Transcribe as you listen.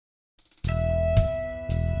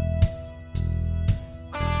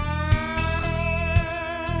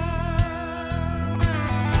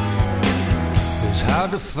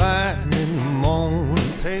hard to find in the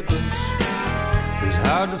morning papers. It's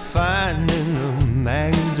hard to find in the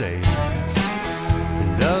magazines.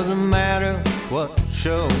 It doesn't matter what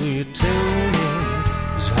show you tune in.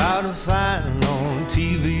 It's hard to find on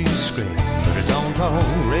TV screen, but it's on talk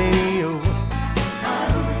radio.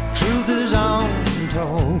 Truth is on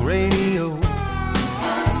talk radio.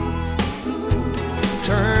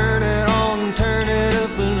 Turn it on, turn it up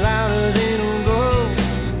as loud as it'll go.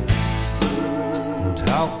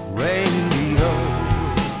 Talk radio.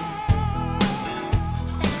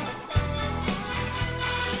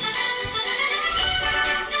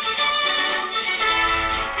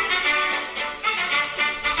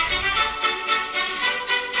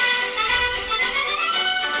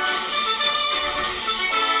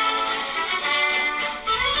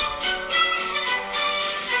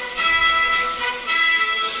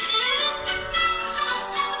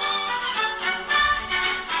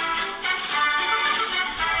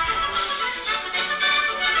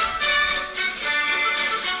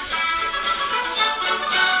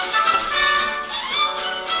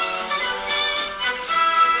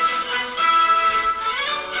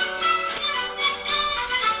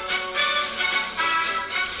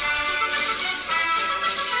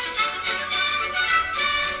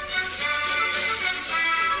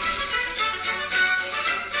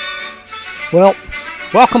 Well,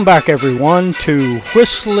 welcome back everyone to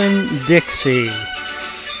Whistlin Dixie,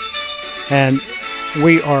 and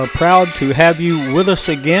we are proud to have you with us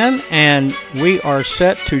again, and we are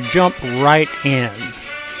set to jump right in.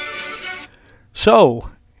 So,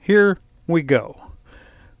 here we go.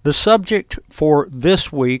 The subject for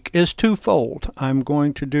this week is twofold. I'm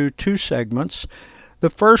going to do two segments. The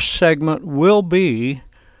first segment will be,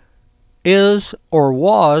 is or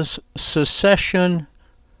was secession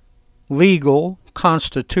legal,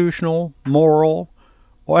 constitutional, moral,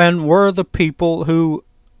 and were the people who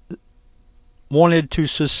wanted to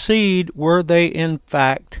secede, were they in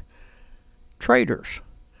fact traitors,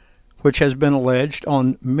 which has been alleged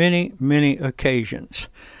on many, many occasions.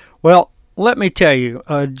 Well, let me tell you,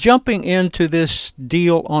 jumping into this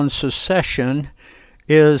deal on secession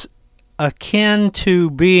is akin to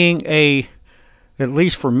being at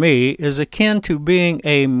least for me, is akin to being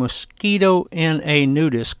a mosquito in a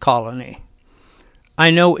nudist colony.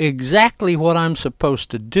 I know exactly what I'm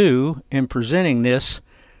supposed to do in presenting this.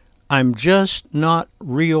 I'm just not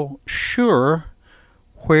real sure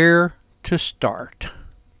where to start.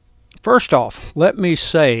 First off, let me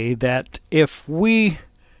say that if we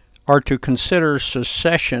are to consider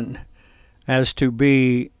secession as to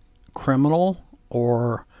be criminal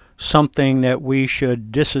or something that we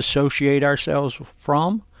should disassociate ourselves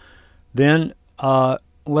from, then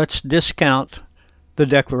let's discount the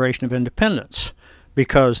Declaration of Independence,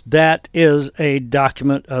 because that is a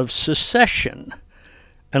document of secession.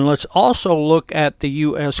 And let's also look at the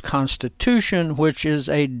U.S. Constitution, which is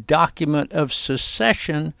a document of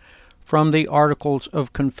secession from the Articles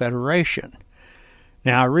of Confederation.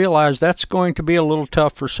 Now, I realize that's going to be a little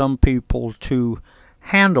tough for some people to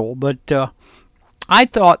handle, but I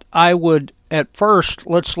thought I would, at first,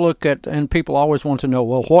 let's look at, and people always want to know,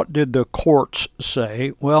 well, what did the courts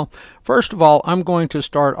say? Well, first of all, I'm going to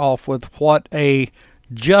start off with what a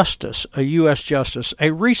justice, a U.S. justice,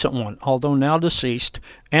 a recent one, although now deceased,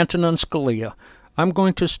 Antonin Scalia, I'm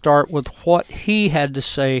going to start with what he had to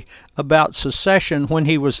say about secession when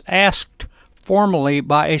he was asked formally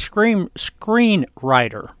by a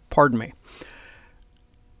screenwriter,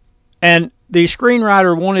 And the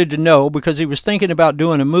screenwriter wanted to know, because he was thinking about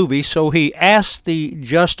doing a movie, so he asked the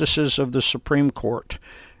justices of the Supreme Court,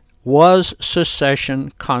 was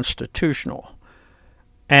secession constitutional?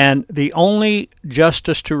 And the only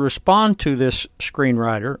justice to respond to this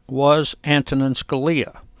screenwriter was Antonin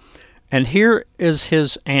Scalia. And here is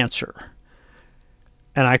his answer.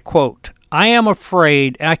 And I quote, "I am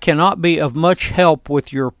afraid I cannot be of much help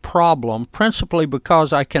with your problem, principally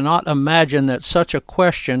because I cannot imagine that such a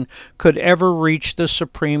question could ever reach the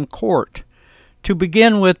Supreme Court. To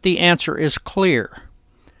begin with, the answer is clear.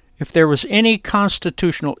 If there was any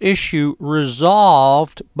constitutional issue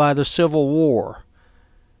resolved by the Civil War,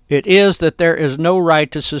 it is that there is no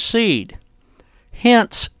right to secede.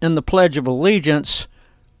 Hence, in the Pledge of Allegiance,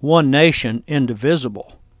 one nation,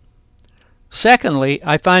 indivisible. Secondly,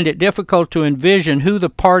 I find it difficult to envision who the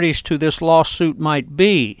parties to this lawsuit might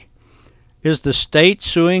be. Is the state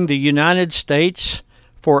suing the United States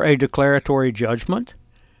for a declaratory judgment?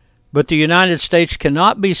 But the United States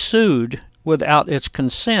cannot be sued without its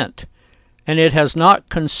consent, and it has not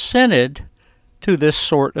consented to this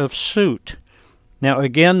sort of suit. Now,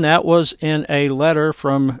 again, that was in a letter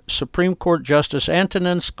from Supreme Court Justice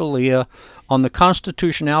Antonin Scalia on the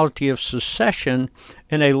constitutionality of secession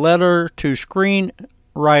in a letter to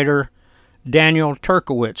screenwriter Daniel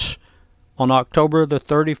Turkowitz on October the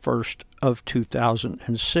 31st of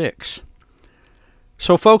 2006.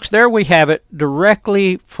 So, folks, there we have it,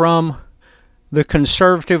 directly from the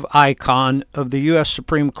conservative icon of the U.S.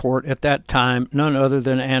 Supreme Court at that time, none other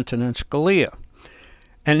than Antonin Scalia.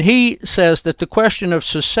 And he says that the question of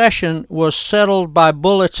secession was settled by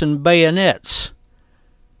bullets and bayonets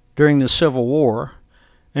during the Civil War,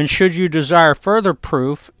 and should you desire further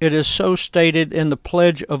proof, it is so stated in the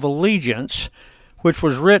Pledge of Allegiance, which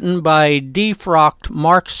was written by a defrocked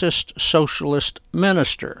Marxist socialist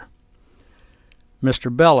minister,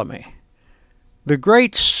 Mr. Bellamy. The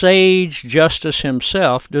great sage justice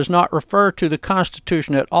himself does not refer to the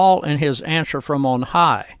Constitution at all in his answer from on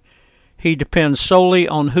high. He depends solely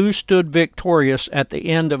on who stood victorious at the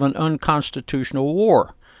end of an unconstitutional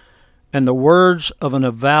war, and the words of an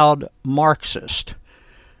avowed Marxist.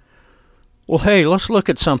 Well, hey, let's look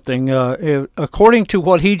at something. According to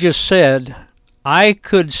what he just said, I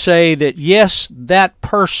could say that, yes, that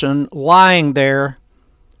person lying there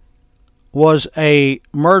was a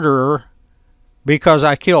murderer because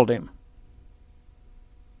I killed him.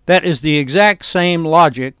 That is the exact same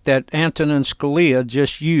logic that Antonin Scalia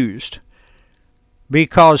just used.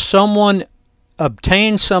 Because someone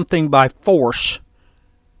obtains something by force,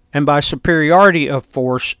 and by superiority of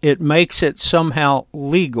force, it makes it somehow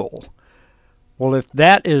legal. Well, if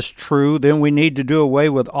that is true, then we need to do away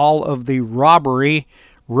with all of the robbery,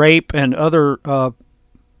 rape, and other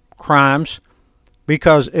crimes,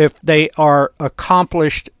 because if they are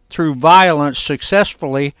accomplished through violence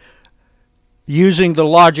successfully, using the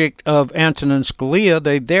logic of Antonin Scalia,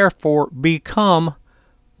 they therefore become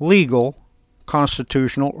legal,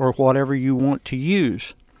 constitutional, or whatever you want to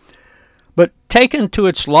use. But taken to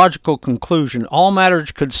its logical conclusion, all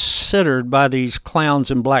matters considered by these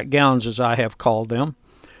clowns in black gowns, as I have called them,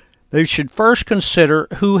 they should first consider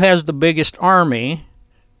who has the biggest army,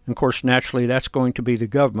 and of course naturally that's going to be the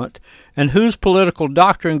government, and whose political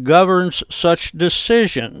doctrine governs such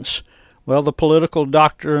decisions. Well, the political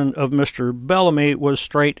doctrine of Mr. Bellamy was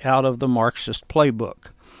straight out of the Marxist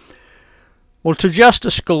playbook. Well, to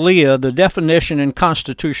Justice Scalia, the definition and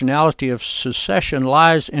constitutionality of secession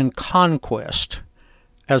lies in conquest,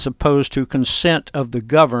 as opposed to consent of the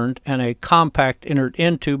governed and a compact entered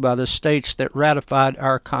into by the states that ratified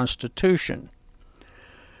our Constitution.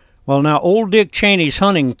 Well, now, old Dick Cheney's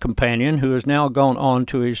hunting companion, who has now gone on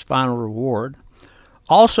to his final reward,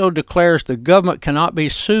 also declares the government cannot be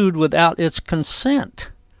sued without its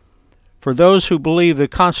consent. For those who believe the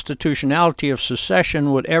constitutionality of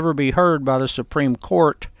secession would ever be heard by the Supreme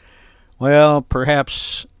Court, well,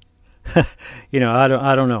 perhaps, I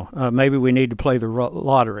don't know. Maybe we need to play the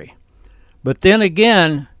lottery. But then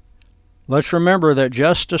again, let's remember that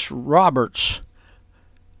Justice Roberts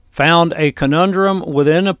found a conundrum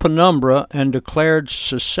within a penumbra and declared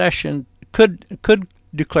secession, could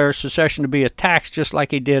declare secession to be a tax, just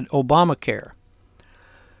like he did Obamacare.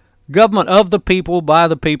 Government of the people, by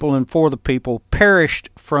the people, and for the people perished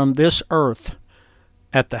from this earth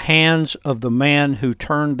at the hands of the man who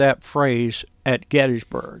turned that phrase at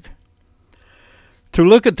Gettysburg. To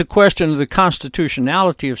look at the question of the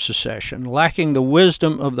constitutionality of secession, lacking the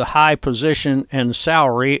wisdom of the high position and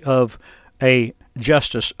salary of a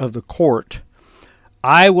justice of the court,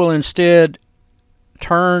 I will instead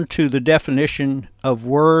turn to the definition of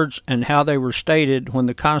words and how they were stated when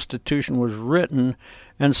the Constitution was written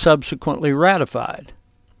and subsequently ratified.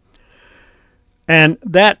 And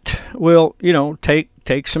that will,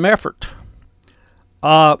 take some effort.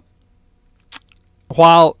 While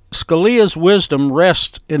Scalia's wisdom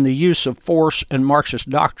rests in the use of force and Marxist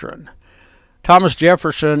doctrine, Thomas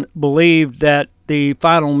Jefferson believed that the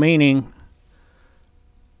final meaning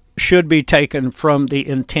should be taken from the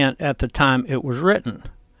intent at the time it was written.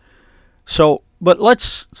 But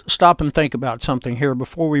let's stop and think about something here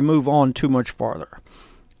before we move on too much farther.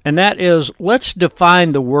 And that is, let's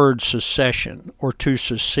define the word secession, or to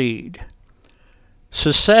secede.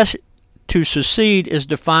 To secede is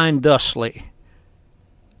defined thusly,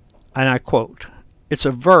 and I quote, "It's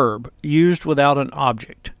a verb used without an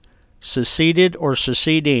object, seceded or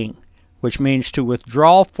seceding, which means to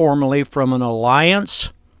withdraw formally from an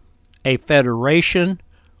alliance, a federation,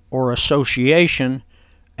 or association,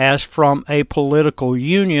 as from a political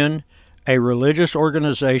union, a religious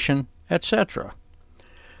organization, etc."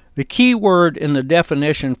 The key word in the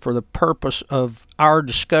definition for the purpose of our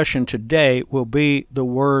discussion today will be the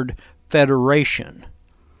word federation.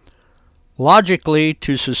 Logically,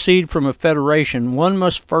 to secede from a federation, one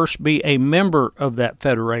must first be a member of that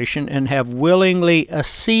federation and have willingly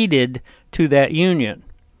acceded to that union.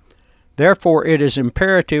 Therefore, it is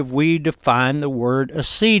imperative we define the word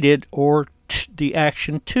acceded, or the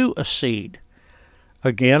action to accede.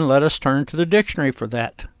 Again, let us turn to the dictionary for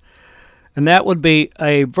that. And that would be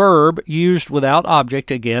a verb used without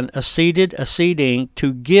object, again, acceded, acceding,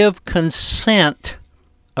 to give consent,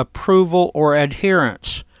 approval, or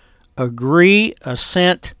adherence. Agree,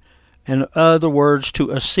 assent, in other words,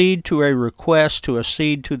 to accede to a request, to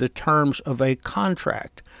accede to the terms of a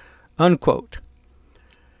contract, unquote.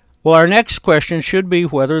 Well, our next question should be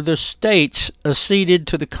whether the states acceded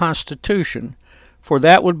to the Constitution, for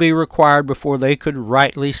that would be required before they could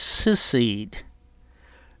rightly secede.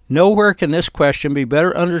 Nowhere can this question be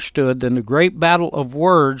better understood than the great battle of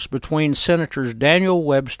words between Senators Daniel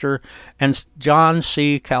Webster and John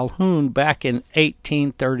C. Calhoun back in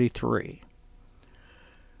 1833.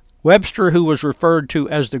 Webster, who was referred to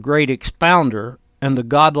as the Great Expounder and the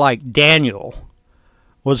godlike Daniel,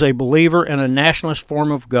 was a believer in a nationalist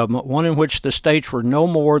form of government, one in which the states were no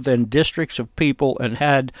more than districts of people and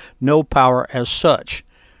had no power as such,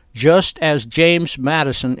 just as James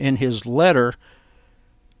Madison in his letter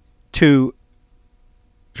to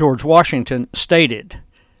George Washington stated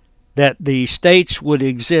that the states would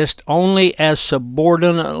exist only as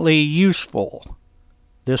subordinately useful.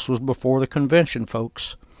 This was before the convention,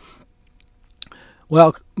 folks.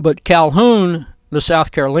 Well, but Calhoun, the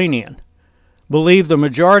South Carolinian, believed the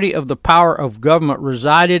majority of the power of government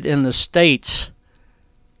resided in the states,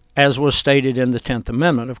 as was stated in the 10th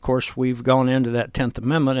Amendment. Of course, we've gone into that 10th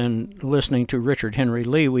Amendment, and listening to Richard Henry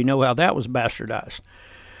Lee, we know how that was bastardized.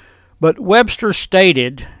 But Webster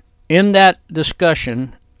stated in that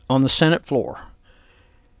discussion on the Senate floor,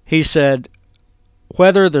 he said,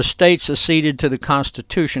 whether the states acceded to the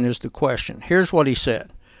Constitution is the question. Here's what he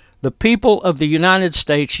said. The people of the United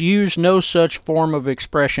States use no such form of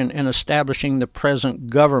expression in establishing the present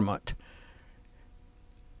government.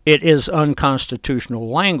 It is unconstitutional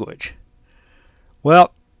language.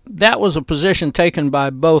 Well, that was a position taken by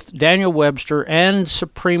both Daniel Webster and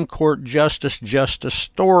Supreme Court Justice Joseph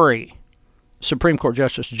Story.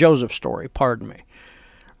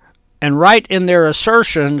 And right in their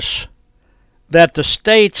assertions that the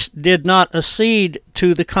states did not accede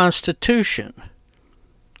to the Constitution.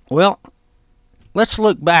 Well, let's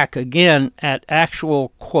look back again at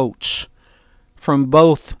actual quotes from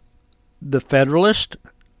both the Federalist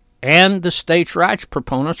and the states' rights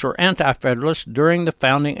proponents or anti-Federalists during the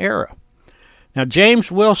founding era. Now,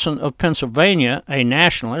 James Wilson of Pennsylvania, a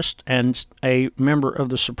nationalist and a member of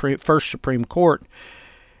the First Supreme Court,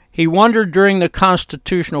 he wondered during the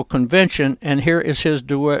Constitutional Convention, and here is his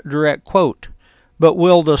direct quote, "But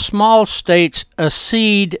will the small states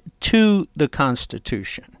accede to the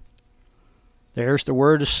Constitution?" There's the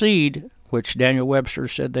word accede, which Daniel Webster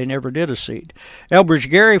said they never did accede. Elbridge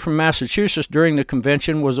Gerry from Massachusetts during the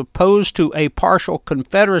convention was opposed to a partial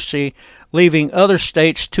confederacy, leaving other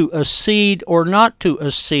states to accede or not to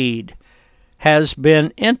accede, has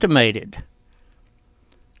been intimated.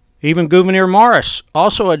 Even Gouverneur Morris,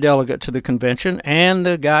 also a delegate to the convention, and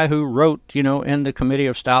the guy who wrote, in the Committee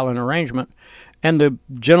of Style and Arrangement, and the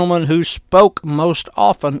gentleman who spoke most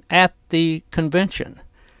often at the convention.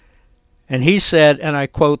 And he said, and I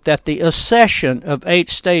quote, that the accession of 8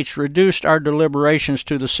 states reduced our deliberations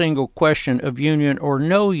to the single question of union or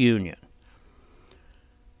no union.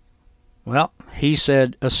 Well, he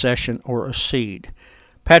said accession or accede.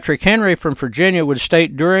 Patrick Henry from Virginia would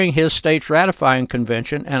state during his state's ratifying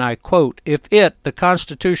convention, and I quote, "If the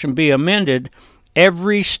Constitution, be amended,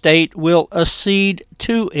 every state will accede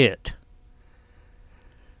to it."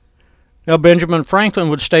 Now, Benjamin Franklin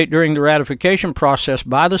would state during the ratification process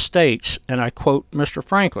by the states, and I quote Mr.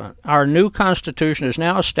 Franklin, "Our new Constitution is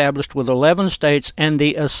now established with 11 states, and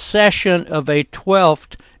the accession of a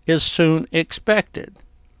 12th is soon expected."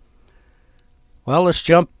 Well, let's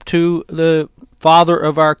jump to the father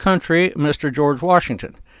of our country, Mr. George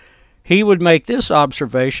Washington. He would make this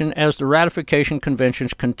observation as the ratification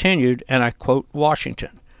conventions continued, and I quote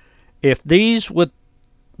Washington, "If these with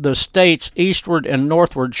the states eastward and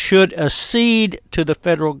northward should accede to the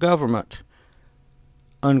federal government,"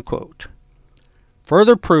 unquote.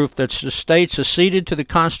 Further proof that the states acceded to the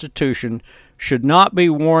Constitution should not be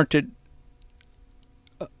warranted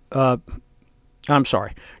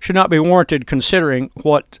considering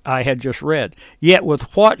what I had just read. Yet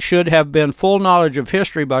with what should have been full knowledge of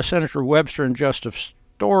history by Senator Webster and Justice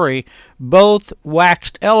Story, both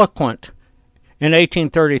waxed eloquent in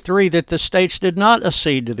 1833 that the states did not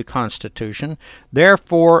accede to the Constitution,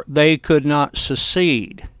 therefore they could not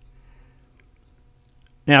secede.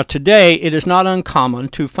 Now, today it is not uncommon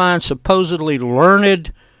to find supposedly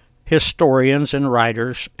learned historians and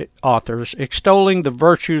writers, authors, extolling the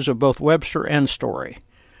virtues of both Webster and Story.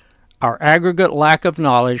 Our aggregate lack of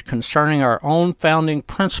knowledge concerning our own founding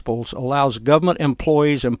principles allows government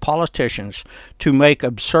employees and politicians to make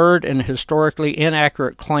absurd and historically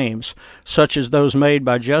inaccurate claims, such as those made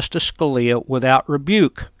by Justice Scalia, without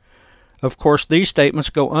rebuke. Of course, these statements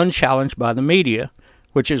go unchallenged by the media,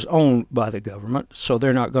 which is owned by the government, so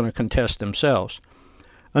they're not going to contest themselves.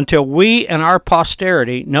 Until we and our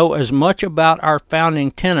posterity know as much about our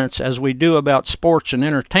founding tenets as we do about sports and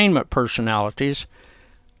entertainment personalities,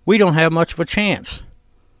 we don't have much of a chance.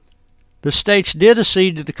 The states did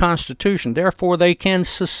accede to the Constitution, therefore they can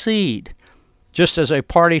secede, just as a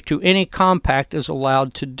party to any compact is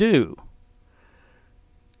allowed to do.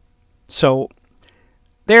 So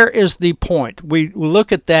there is the point. We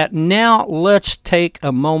look at that. Now let's take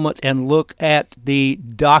a moment and look at the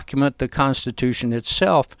document, the Constitution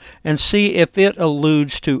itself, and see if it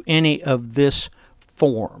alludes to any of this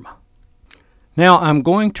form. Now I'm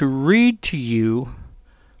going to read to you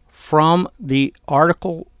from the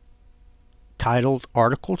article titled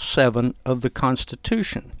Article 7 of the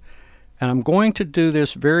Constitution. And I'm going to do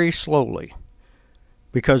this very slowly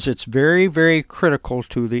because it's very, very critical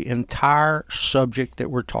to the entire subject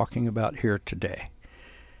that we're talking about here today.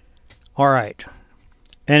 All right.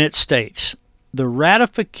 And it states, the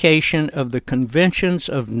ratification of the conventions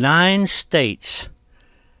of 9 states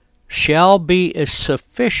shall be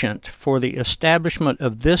sufficient for the establishment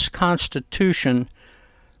of this Constitution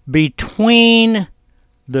between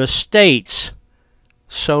the states,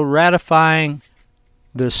 so ratifying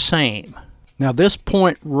the same. Now this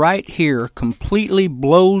point right here completely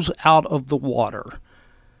blows out of the water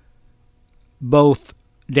both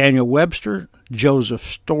Daniel Webster, Joseph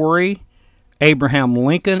Story, Abraham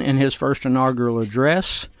Lincoln in his first inaugural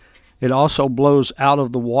address. It also blows out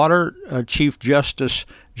of the water Chief Justice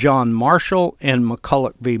John Marshall in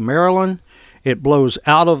McCulloch v. Maryland. It blows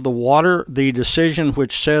out of the water the decision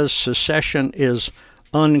which says secession is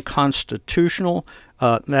unconstitutional.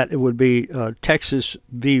 That it would be Texas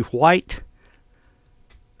v. White.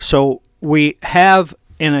 So we have,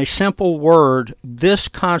 in a simple word, this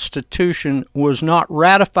Constitution was not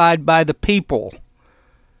ratified by the people,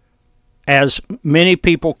 as many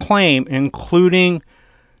people claim, including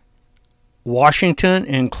Washington,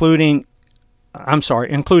 including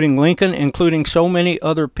Lincoln, including so many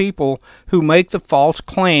other people who make the false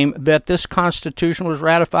claim that this Constitution was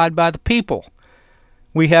ratified by the people.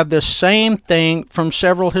 We have the same thing from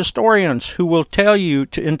several historians who will tell you,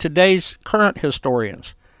 in today's current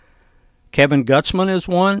historians. Kevin Gutzman is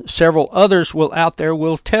one. Several others out there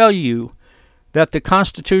will tell you that the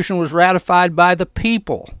Constitution was ratified by the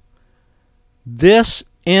people. This,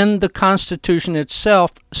 in the Constitution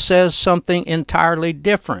itself, says something entirely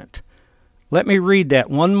different. Let me read that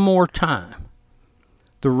one more time.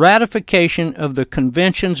 The ratification of the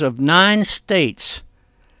conventions of 9 states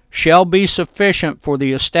shall be sufficient for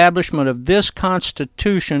the establishment of this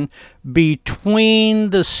Constitution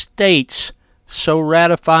between the states, so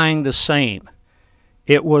ratifying the same.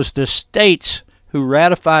 It was the states who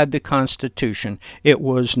ratified the Constitution. It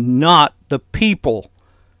was not the people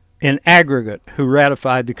in aggregate who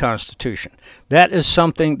ratified the Constitution. That is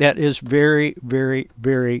something that is very, very,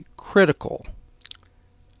 very critical.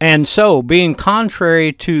 And so, being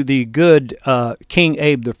contrary to the good King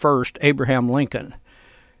Abe I, Abraham Lincoln,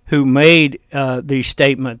 who made the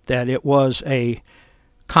statement that it was a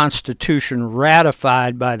Constitution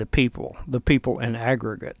ratified by the people in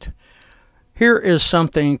aggregate. Here is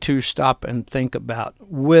something to stop and think about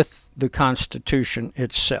with the Constitution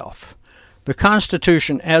itself. The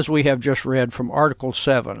Constitution, as we have just read from Article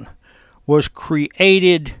 7, was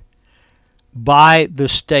created by the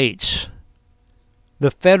states.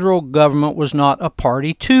 The federal government was not a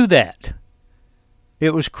party to that.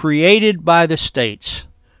 It was created by the states.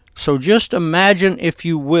 So just imagine, if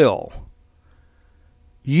you will,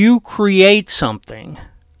 you create something,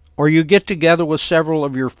 or you get together with several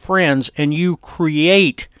of your friends and you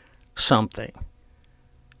create something.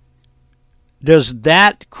 Does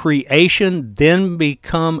that creation then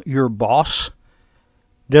become your boss?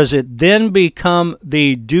 Does it then become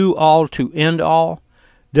the do-all to end-all?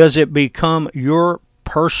 Does it become your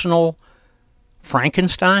personal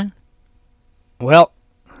Frankenstein? Well,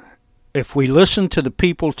 if we listen to the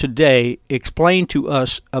people today explain to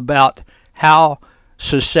us about how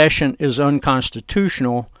secession is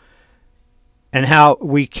unconstitutional and how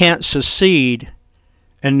we can't secede,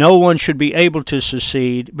 and no one should be able to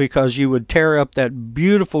secede because you would tear up that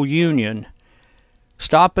beautiful union,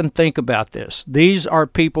 stop and think about this. These are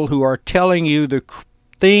people who are telling you the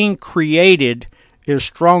thing created is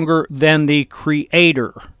stronger than the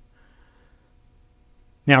Creator.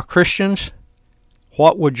 Now, Christians,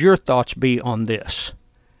 what would your thoughts be on this?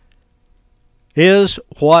 Is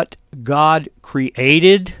what God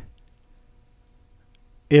created,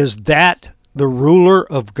 is that the ruler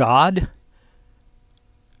of God?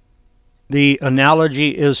 The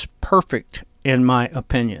analogy is perfect, in my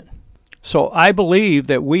opinion. So I believe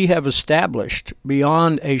that we have established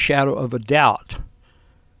beyond a shadow of a doubt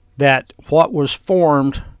that what was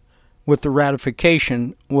formed with the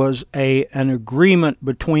ratification was an agreement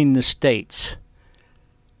between the states.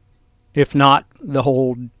 If not, the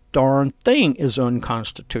whole darn thing is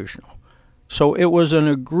unconstitutional. So it was an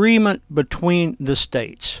agreement between the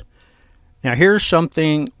states. Now here's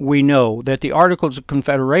something we know, that the Articles of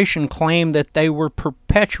Confederation claim that they were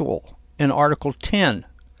perpetual in Article 10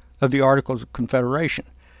 of the Articles of Confederation.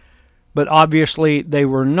 But obviously they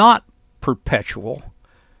were not perpetual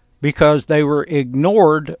because they were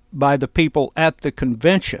ignored by the people at the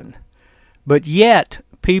convention. But yet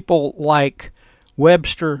people like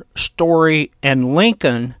Webster, Story, and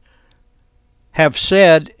Lincoln have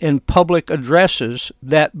said in public addresses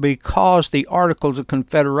that because the Articles of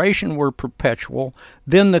Confederation were perpetual,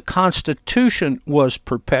 then the Constitution was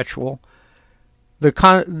perpetual,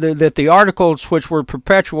 that the Articles which were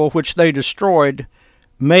perpetual, which they destroyed,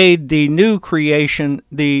 made the new creation,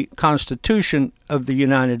 the Constitution of the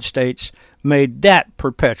United States, made that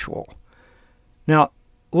perpetual. Now,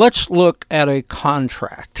 let's look at a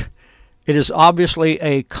contract. It is obviously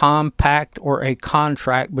a compact or a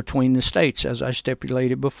contract between the states, as I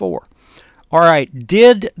stipulated before. All right,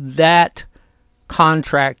 did that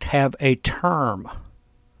contract have a term?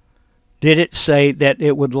 Did it say that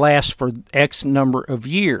it would last for X number of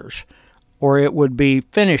years, or it would be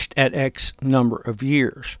finished at X number of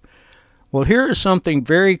years? Well, here is something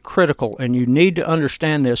very critical, and you need to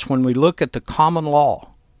understand this when we look at the common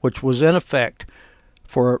law, which was in effect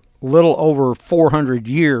for a little over 400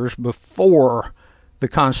 years before the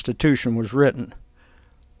Constitution was written.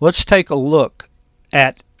 Let's take a look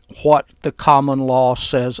at what the common law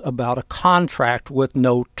says about a contract with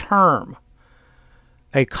no term.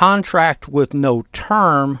 A contract with no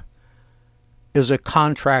term is a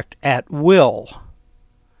contract at will,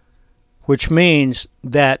 which means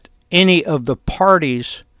that any of the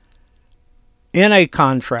parties in a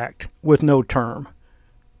contract with no term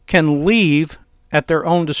can leave at their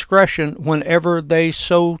own discretion whenever they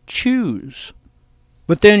so choose.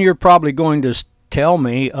 But then you're probably going to tell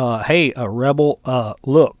me, hey, a rebel,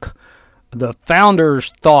 look, the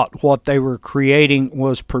founders thought what they were creating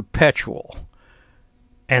was perpetual,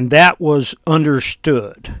 and that was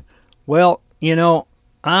understood. Well, you know,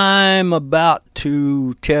 I'm about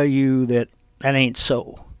to tell you that ain't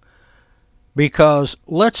so. Because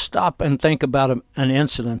let's stop and think about an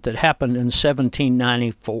incident that happened in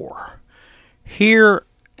 1794. Here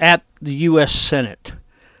at the U.S. Senate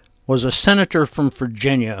was a senator from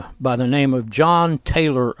Virginia by the name of John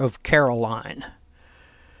Taylor of Caroline.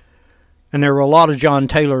 And there were a lot of John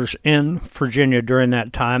Taylors in Virginia during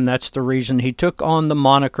that time. That's the reason he took on the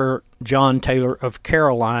moniker John Taylor of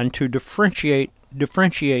Caroline, to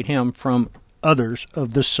differentiate him from others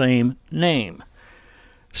of the same name.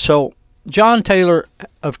 So John Taylor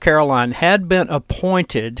of Caroline had been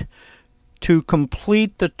appointed to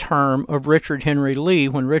complete the term of Richard Henry Lee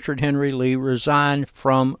when Richard Henry Lee resigned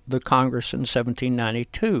from the Congress in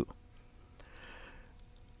 1792.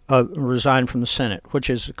 Resigned from the Senate, which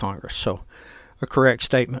is the Congress, so a correct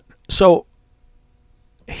statement. So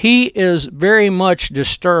he is very much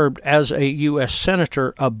disturbed as a U.S.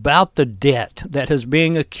 Senator about the debt that is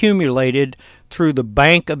being accumulated through the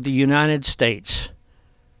Bank of the United States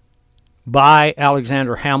by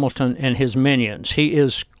Alexander Hamilton and his minions. He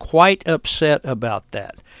is quite upset about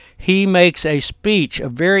that. He makes a speech, a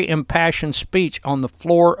very impassioned speech, on the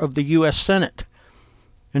floor of the U.S. Senate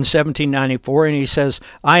in 1794, and he says,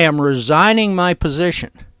 I am resigning my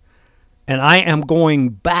position, and I am going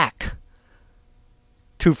back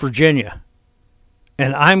to Virginia,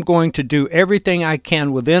 and I'm going to do everything I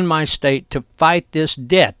can within my state to fight this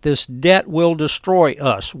debt. This debt will destroy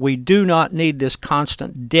us. We do not need this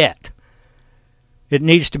constant debt. It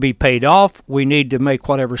needs to be paid off. We need to make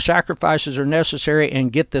whatever sacrifices are necessary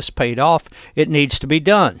and get this paid off. It needs to be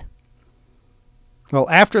done. Well,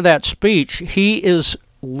 after that speech, he is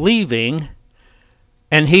leaving,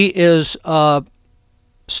 and he is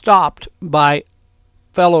stopped by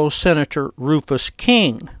fellow Senator Rufus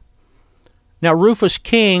King. Now, Rufus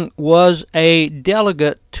King was a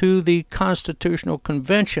delegate to the Constitutional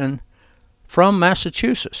Convention from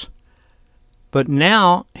Massachusetts. But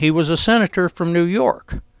now he was a senator from New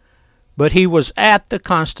York. but he was at the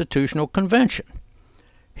Constitutional Convention.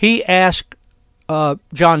 He asked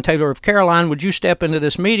John Taylor of Caroline, would you step into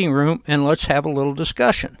this meeting room and let's have a little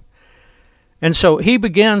discussion? And so he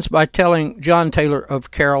begins by telling John Taylor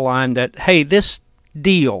of Caroline that, hey, this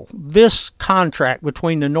deal, this contract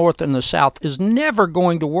between the North and the South is never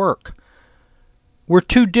going to work. We're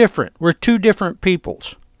too different. We're two different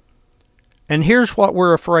peoples. And here's what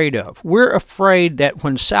we're afraid of. We're afraid that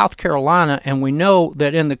when South Carolina, and we know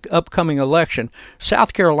that in the upcoming election,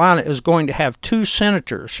 South Carolina is going to have 2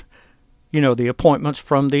 senators, the appointments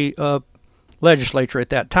from the legislature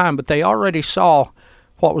at that time, but they already saw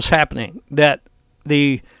what was happening, that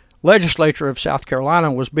the legislature of South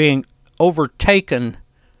Carolina was being overtaken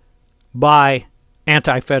by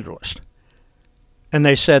anti-federalists. And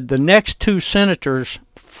they said the next 2 senators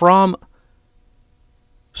from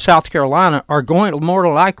South Carolina are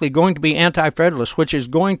more likely going to be anti-federalists, which is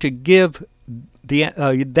going to give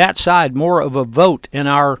that side more of a vote in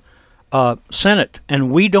our Senate,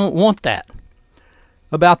 and we don't want that.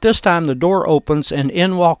 About this time, the door opens, and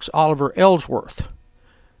in walks Oliver Ellsworth,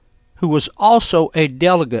 who was also a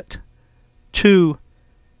delegate to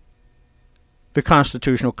the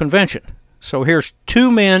Constitutional Convention. So here's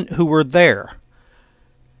 2 men who were there.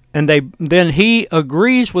 And then he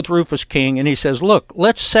agrees with Rufus King, and he says, look,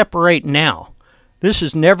 let's separate now. This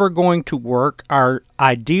is never going to work. Our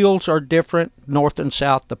ideals are different, North and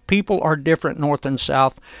South. The people are different, North and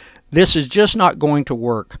South. This is just not going to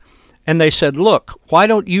work. And they said, look, why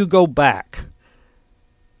don't you go back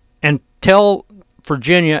and tell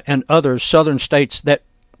Virginia and others, southern states, that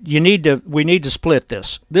we need to split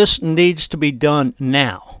this. This needs to be done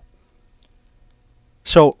now.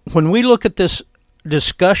 So when we look at this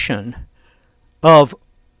discussion of,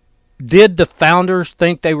 did the founders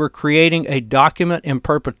think they were creating a document in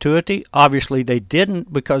perpetuity? Obviously they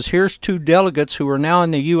didn't, because here's 2 delegates who are now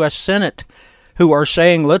in the U.S. Senate who are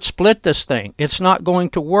saying, let's split this thing. It's not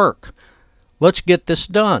going to work. Let's get this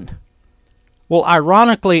done. Well,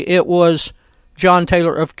 ironically, it was John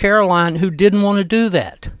Taylor of Caroline who didn't want to do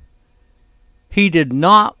that. He did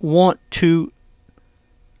not want to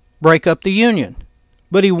break up the Union,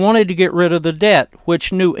 but he wanted to get rid of the debt,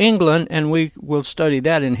 which New England, and we will study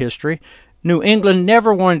that in history, New England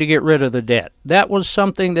never wanted to get rid of the debt. That was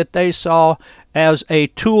something that they saw as a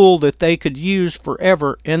tool that they could use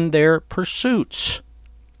forever in their pursuits.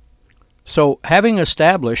 So having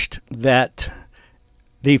established that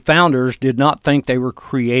the founders did not think they were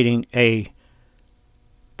creating a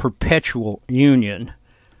perpetual union,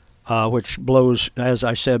 which blows, as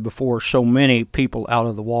I said before, so many people out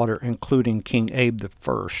of the water, including King Abe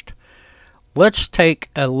I. Let's take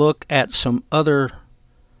a look at some other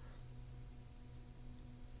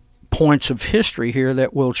points of history here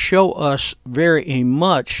that will show us very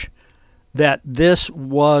much that this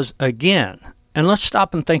was, again, and let's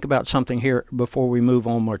stop and think about something here before we move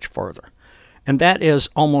on much further, and that is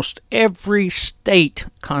almost every state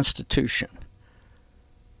constitution.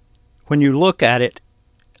 When you look at it,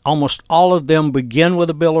 almost all of them begin with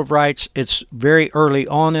a Bill of Rights. It's very early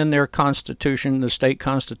on in their constitution, the state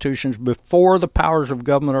constitutions, before the powers of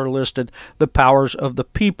government are listed, the powers of the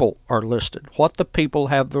people are listed, what the people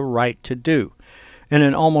have the right to do. And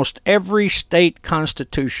in almost every state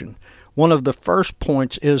constitution, one of the first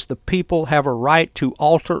points is the people have a right to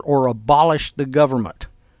alter or abolish the government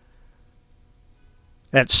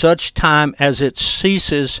at such time as it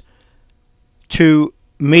ceases to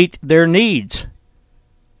meet their needs.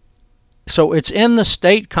 So it's in the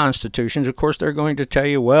state constitutions. Of course, they're going to tell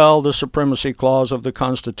you, well, the supremacy clause of the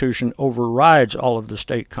Constitution overrides all of the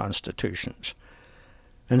state constitutions.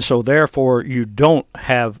 And so therefore, you don't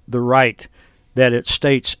have the right that it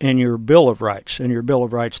states in your Bill of Rights. And your Bill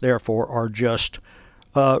of Rights, therefore, are just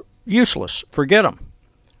useless. Forget them.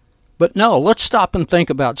 But no, let's stop and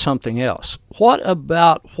think about something else.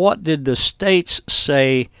 What did the states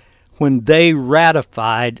say when they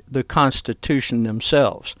ratified the Constitution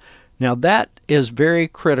themselves? Now that is very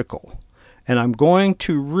critical, and I'm going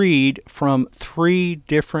to read from 3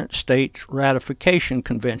 different state ratification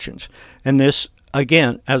conventions. And this,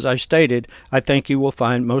 again, as I stated, I think you will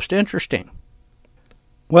find most interesting.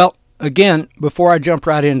 Well, again, before I jump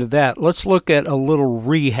right into that, let's look at a little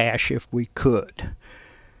rehash if we could.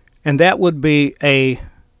 And that would be a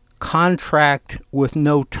contract with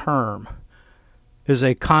no term is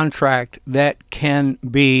a contract that can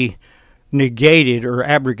be negated or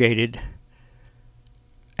abrogated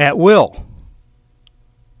at will.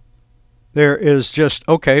 There is just,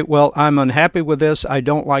 okay, well, I'm unhappy with this. I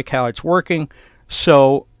don't like how it's working.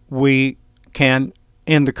 So we can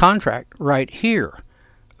end the contract right here.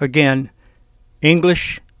 Again,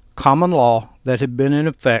 English common law that had been in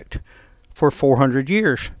effect for 400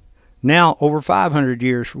 years. Now over 500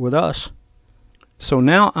 years with us. So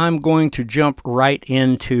now I'm going to jump right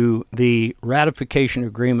into the ratification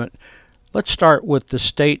agreement. Let's start with the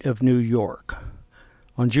state of New York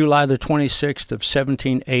on July the 26th of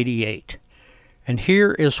 1788. And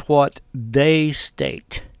here is what they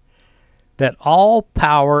state: that all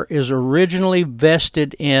power is originally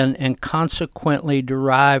vested in and consequently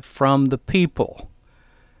derived from the people,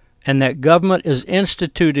 and that government is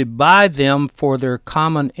instituted by them for their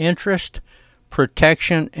common interest,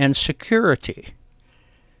 protection, and security.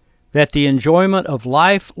 That the enjoyment of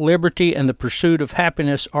life, liberty, and the pursuit of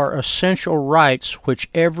happiness are essential rights which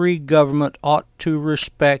every government ought to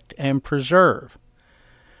respect and preserve.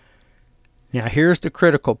 Now here's the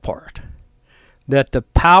critical part: that the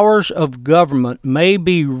powers of government may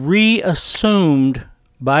be reassumed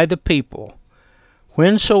by the people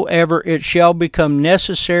whensoever it shall become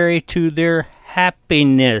necessary to their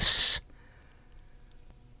happiness.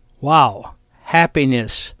 Wow,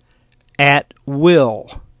 happiness at will.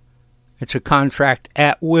 It's a contract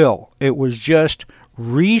at will. It was just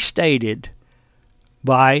restated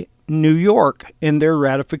by New York in their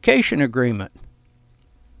ratification agreement.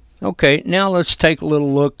 Okay, now let's take a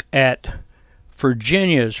little look at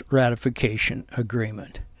Virginia's ratification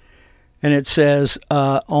agreement. And it says,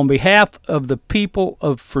 on behalf of the people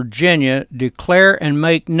of Virginia, declare and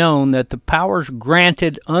make known that the powers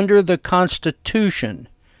granted under the Constitution,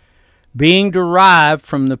 being derived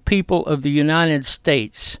from the people of the United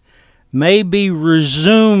States, may be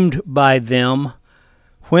resumed by them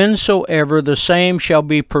whensoever the same shall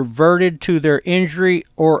be perverted to their injury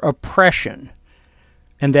or oppression,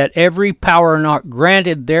 and that every power not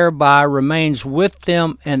granted thereby remains with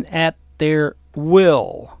them and at their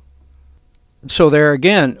will. So there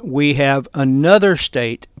again, we have another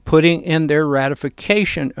state putting in their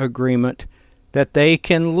ratification agreement that they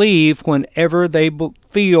can leave whenever they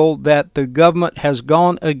feel that the government has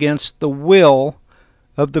gone against the will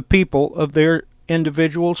of the people of their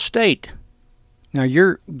individual state. Now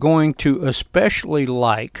you're going to especially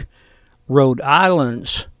like Rhode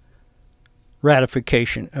Island's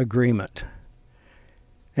ratification agreement.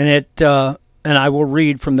 And I will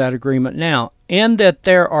read from that agreement now. In that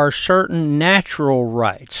there are certain natural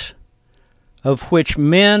rights, of which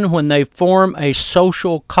men, when they form a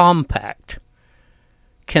social compact,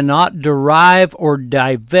 cannot derive or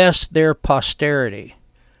divest their posterity,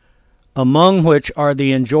 among which are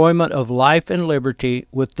the enjoyment of life and liberty,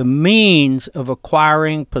 with the means of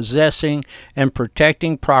acquiring, possessing, and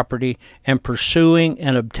protecting property, and pursuing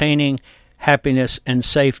and obtaining happiness and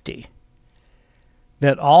safety.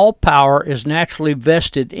 That all power is naturally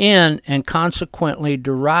vested in and consequently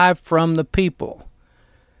derived from the people.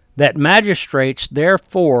 That magistrates,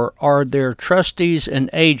 therefore, are their trustees and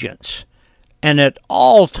agents, and at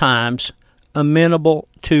all times amenable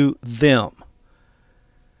to them.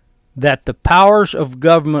 That the powers of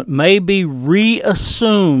government may be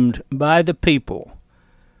reassumed by the people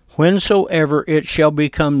whensoever it shall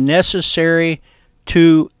become necessary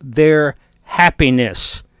to their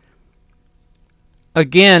happiness.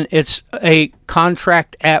 Again, it's a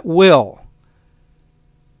contract at will.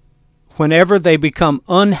 Whenever they become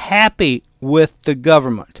unhappy with the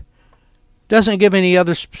government. Doesn't give any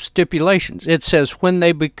other stipulations. It says when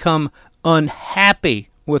they become unhappy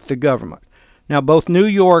with the government. Now, both New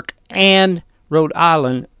York and Rhode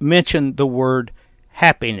Island mention the word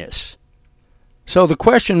happiness. So the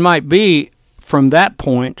question might be from that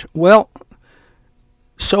point, well,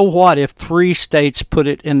 so what if 3 states put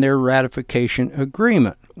it in their ratification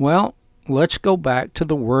agreement? Well, let's go back to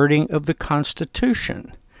the wording of the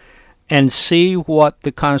Constitution and see what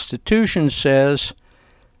the Constitution says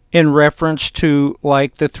in reference to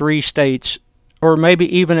like the 3 states, or maybe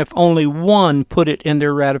even if only 1 put it in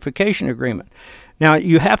their ratification agreement. Now,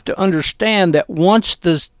 you have to understand that once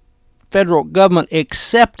the federal government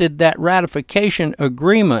accepted that ratification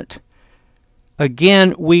agreement,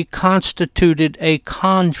 again, we constituted a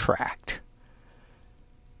contract.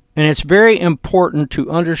 And it's very important to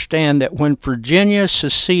understand that when Virginia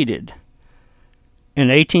seceded in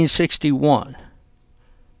 1861,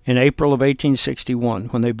 in April of 1861,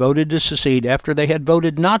 when they voted to secede, after they had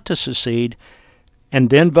voted not to secede, and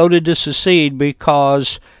then voted to secede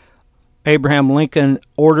because Abraham Lincoln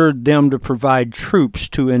ordered them to provide troops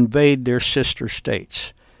to invade their sister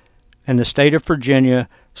states. And the state of Virginia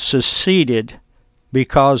seceded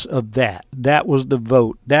because of that. That was the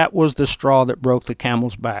vote. That was the straw that broke the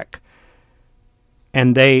camel's back.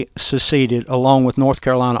 And they seceded along with North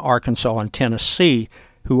Carolina, Arkansas, and Tennessee,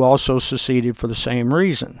 who also seceded for the same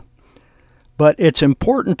reason. But it's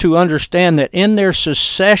important to understand that in their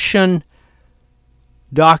secession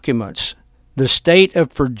documents. The state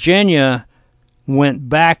of Virginia went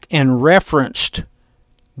back and referenced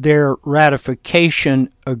their ratification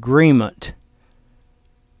agreement.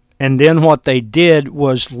 And then what they did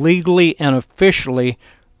was legally and officially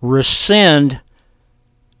rescind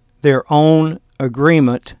their own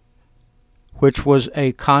agreement, which was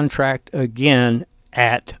a contract again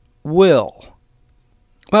at will.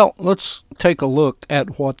 Well, let's take a look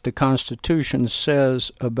at what the Constitution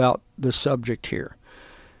says about the subject here.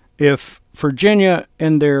 If Virginia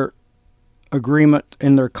in their agreement,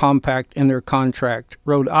 in their compact, in their contract,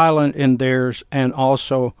 Rhode Island in theirs, and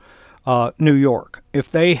also New York,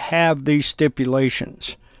 if they have these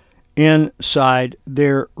stipulations inside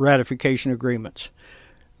their ratification agreements,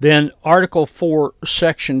 then Article 4,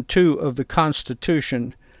 Section 2 of the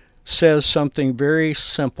Constitution says something very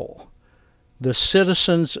simple. The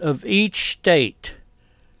citizens of each state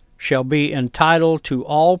shall be entitled to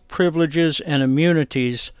all privileges and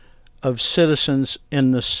immunities of citizens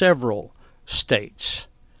in the several states.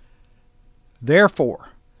 Therefore,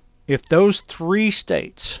 if those 3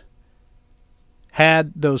 states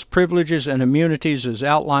had those privileges and immunities as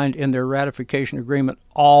outlined in their ratification agreement,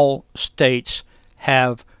 all states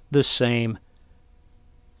have the same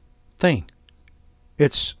thing.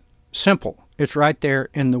 It's simple. It's right there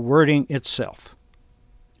in the wording itself.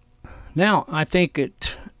 Now, I think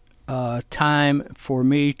it's time for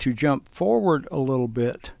me to jump forward a little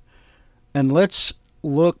bit, and let's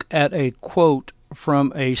look at a quote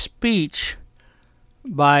from a speech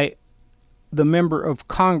by the member of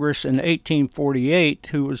Congress in 1848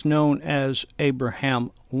 who was known as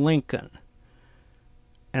Abraham Lincoln.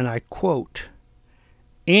 And I quote,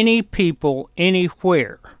 "Any people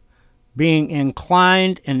anywhere, being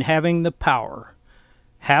inclined and having the power,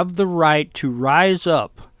 have the right to rise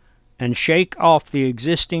up and shake off the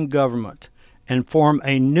existing government and form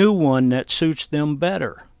a new one that suits them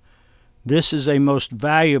better. This is a most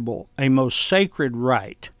valuable, a most sacred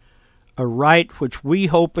right, a right which we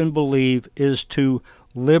hope and believe is to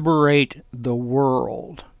liberate the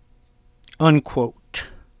world." Unquote.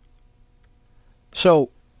 So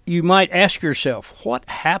you might ask yourself, what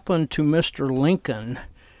happened to Mr. Lincoln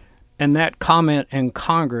and that comment in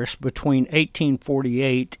Congress between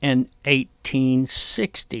 1848 and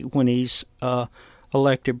 1860 when he's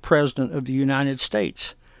elected President of the United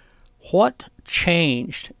States? What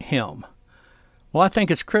changed him? Well, I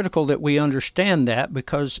think it's critical that we understand that,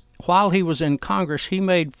 because while he was in Congress, he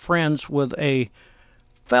made friends with a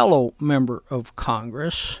fellow member of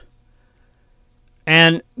Congress.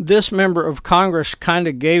 And this member of Congress kind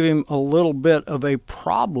of gave him a little bit of a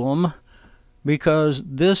problem, because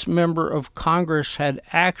this member of Congress had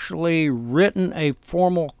actually written a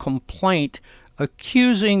formal complaint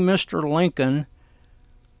accusing Mr. Lincoln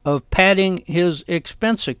of padding his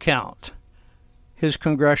expense account, his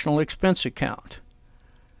congressional expense account.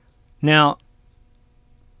 Now,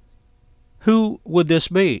 who would this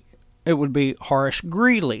be? It would be Horace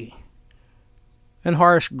Greeley. And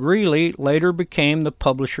Horace Greeley later became the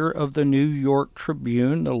publisher of the New York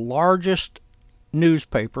Tribune, the largest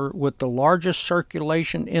newspaper with the largest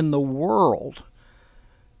circulation in the world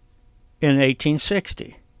in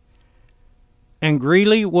 1860. And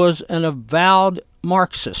Greeley was an avowed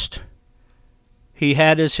Marxist. He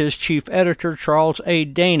had as his chief editor Charles A.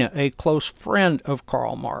 Dana, a close friend of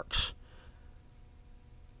Karl Marx.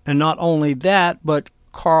 And not only that, but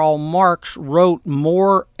Karl Marx wrote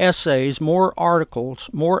more essays, more articles,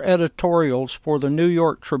 more editorials for the New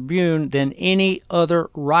York Tribune than any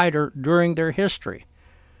other writer during their history.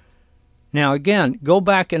 Now again, go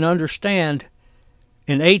back and understand,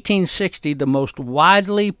 in 1860, the most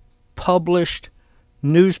widely published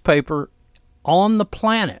newspaper on the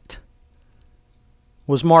planet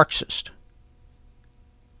was Marxist.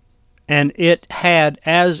 And it had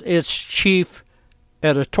as its chief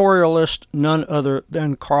editorialist none other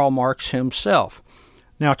than Karl Marx himself.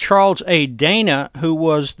 Now, Charles A. Dana, who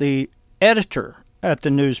was the editor at the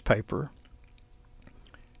newspaper,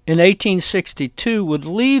 in 1862 would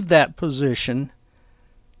leave that position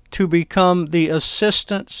to become the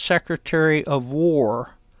Assistant Secretary of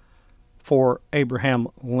War for Abraham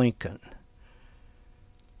Lincoln.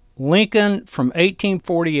 Lincoln, from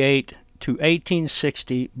 1848 to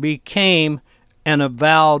 1860, became an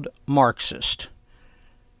avowed Marxist.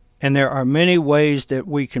 And there are many ways that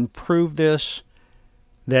we can prove this,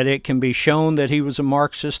 that it can be shown that he was a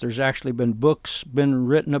Marxist. There's actually been books been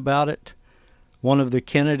written about it. One of the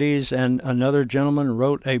Kennedys and another gentleman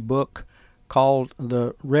wrote a book called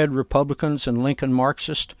The Red Republicans and Lincoln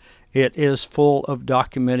Marxist. It is full of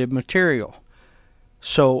documented material.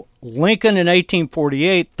 So Lincoln in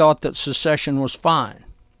 1848 thought that secession was fine.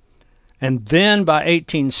 And then by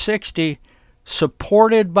 1860,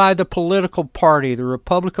 supported by the political party, the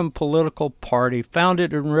Republican political party,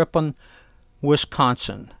 founded in Ripon,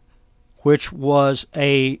 Wisconsin, which was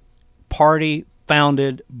a party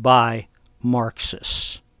founded by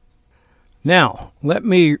Marxists. Now, let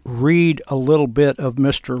me read a little bit of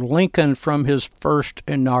Mr. Lincoln from his first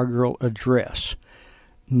inaugural address.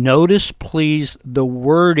 Notice, please, the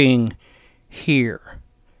wording here.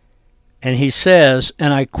 And he says,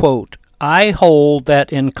 and I quote, "I hold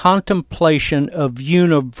that in contemplation of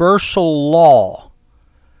universal law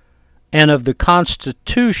and of the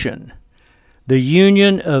Constitution, the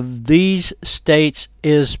union of these states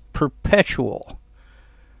is perpetual.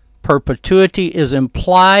 Perpetuity is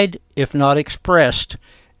implied, if not expressed,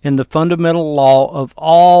 in the fundamental law of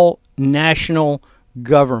all national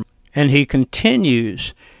government." And he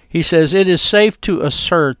continues, he says, "It is safe to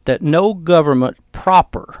assert that no government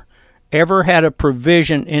proper ever had a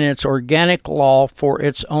provision in its organic law for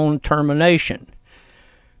its own termination.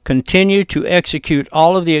 Continue to execute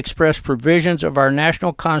all of the express provisions of our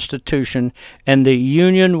national Constitution, and the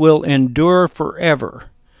Union will endure forever,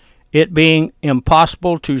 it being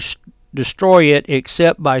impossible to destroy it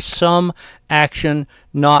except by some action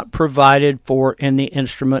not provided for in the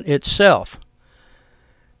instrument itself.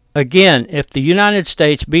 Again, if the United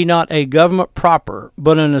States be not a government proper,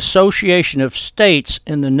 but an association of states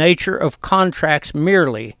in the nature of contracts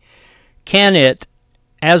merely, can it,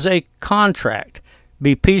 as a contract,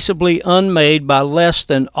 be peaceably unmade by less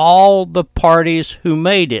than all the parties who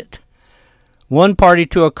made it? One party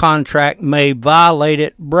to a contract may violate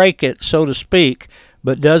it, break it, so to speak,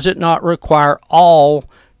 but does it not require all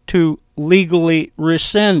to legally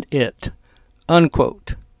rescind it?"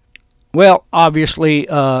 Unquote. Well, obviously,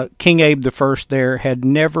 King Abe I there had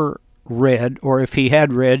never read, or if he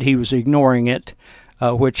had read, he was ignoring it,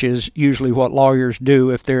 which is usually what lawyers do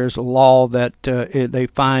if there is a law that they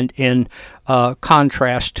find in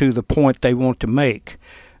contrast to the point they want to make.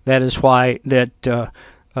 That is why that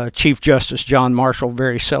Chief Justice John Marshall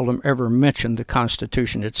very seldom ever mentioned the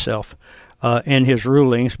Constitution itself in his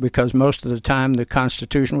rulings, because most of the time the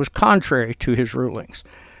Constitution was contrary to his rulings.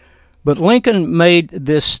 But Lincoln made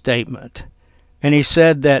this statement, and he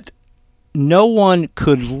said that no one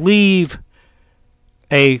could leave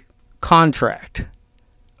a contract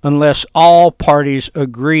unless all parties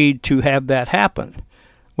agreed to have that happen.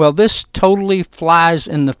 Well, this totally flies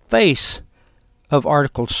in the face of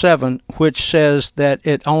Article 7, which says that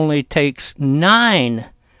it only takes 9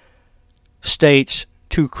 states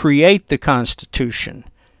to create the Constitution.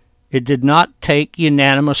 It did not take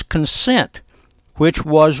unanimous consent, which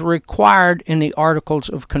was required in the Articles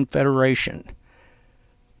of Confederation.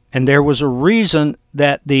 And there was a reason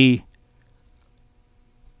that the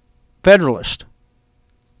Federalists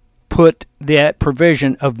put that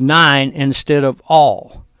provision of 9 instead of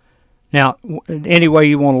all. Now, any way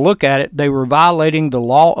you want to look at it, they were violating the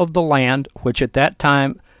law of the land, which at that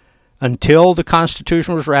time, until the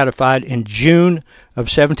Constitution was ratified in June of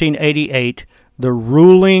 1788, the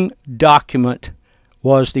ruling document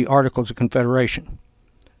was the Articles of Confederation.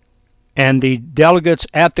 And the delegates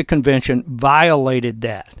at the convention violated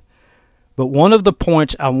that. But one of the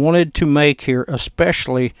points I wanted to make here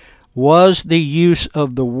especially was the use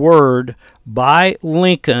of the word by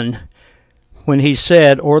Lincoln when he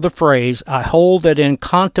said, or the phrase, "I hold that in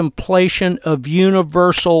contemplation of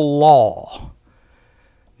universal law."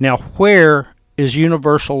 Now, where is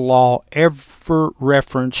universal law ever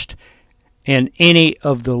referenced in any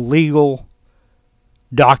of the legal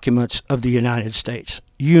documents of the United States?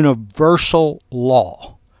 Universal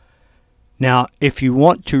law. Now, if you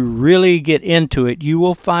want to really get into it, you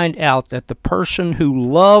will find out that the person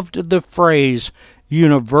who loved the phrase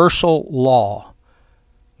universal law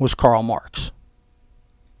was Karl Marx.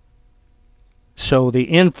 So the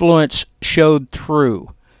influence showed through.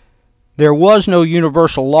 There was no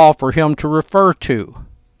universal law for him to refer to.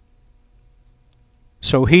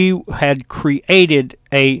 So he had created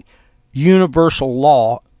a universal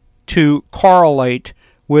law to correlate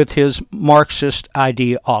with his Marxist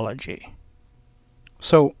ideology.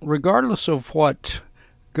 So regardless of what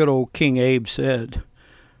good old King Abe said,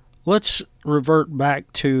 let's revert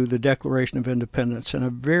back to the Declaration of Independence and a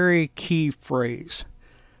very key phrase,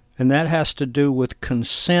 and that has to do with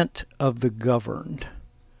consent of the governed.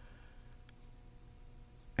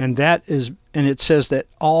 And it says that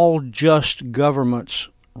all just governments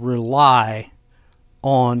rely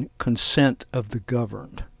on consent of the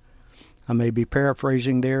governed. I may be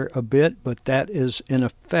paraphrasing there a bit, but that is in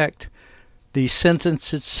effect the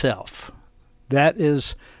sentence itself. That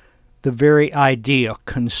is the very idea,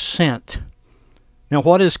 consent. Now,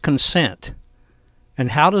 what is consent? And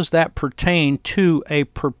how does that pertain to a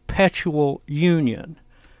perpetual union,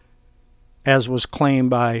 as was claimed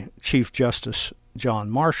by Chief Justice John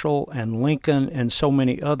Marshall and Lincoln and so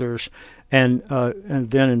many others, and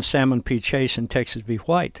then in Salmon P. Chase and Texas v.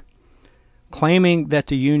 White, claiming that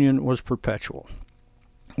the Union was perpetual?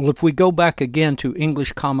 Well, if we go back again to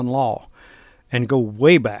English common law and go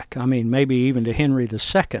way back, I mean maybe even to Henry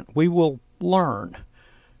II, we will learn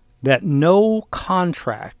that no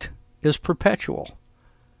contract is perpetual.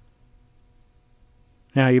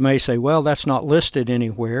 Now you may say, well, that's not listed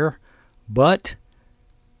anywhere, but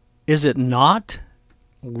is it not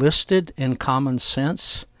listed in common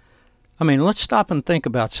sense? I mean, let's stop and think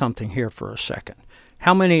about something here for a second.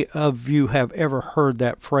 How many of you have ever heard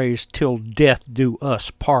that phrase, till death do us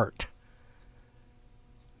part?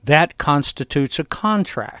 That constitutes a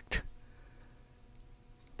contract.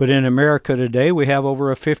 But in America today, we have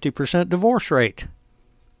over a 50% divorce rate.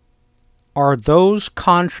 Are those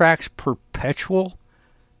contracts perpetual,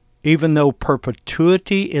 even though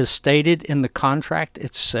perpetuity is stated in the contract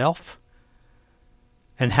itself?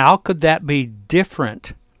 And how could that be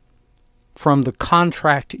different from the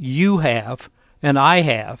contract you have and I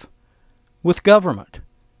have with government?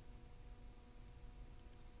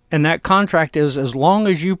 And that contract is, as long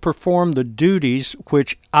as you perform the duties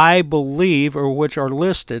which I believe or which are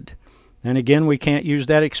listed, and again, we can't use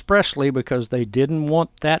that expressly because they didn't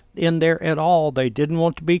want that in there at all. They didn't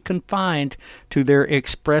want to be confined to their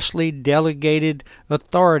expressly delegated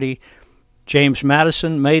authority. James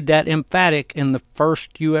Madison made that emphatic in the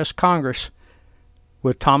first U.S. Congress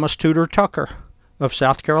with Thomas Tudor Tucker of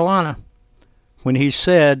South Carolina, when he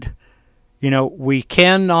said, we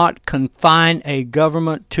cannot confine a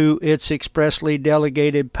government to its expressly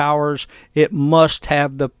delegated powers. It must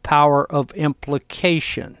have the power of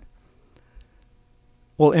implication.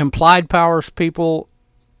 Well, implied powers, people,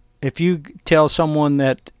 if you tell someone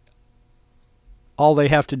that all they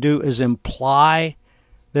have to do is imply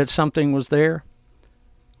that something was there,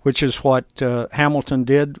 which is what Hamilton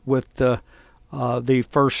did with the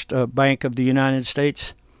first Bank of the United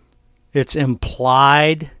States, it's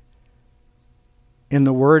implied in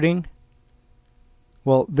the wording.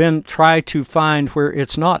 Well, then try to find where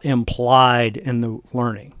it's not implied in the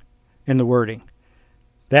wording.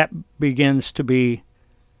 That begins to be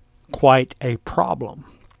quite a problem.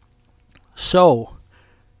 So,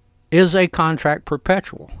 is a contract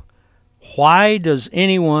perpetual? Why does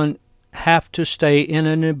anyone have to stay in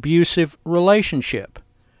an abusive relationship?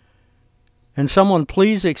 And someone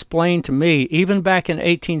please explain to me, even back in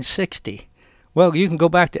 1860, well, you can go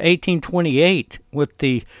back to 1828 with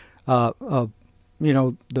the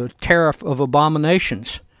tariff of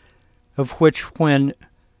abominations, of which when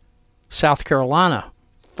South Carolina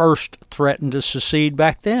first threatened to secede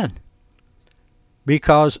back then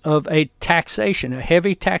because of a taxation, a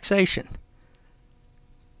heavy taxation.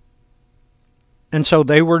 And so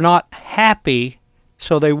they were not happy,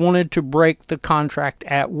 so they wanted to break the contract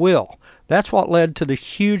at will. That's what led to the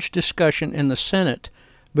huge discussion in the Senate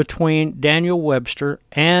between Daniel Webster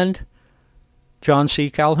and John C.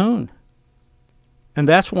 Calhoun. And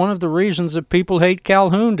that's one of the reasons that people hate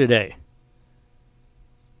Calhoun today.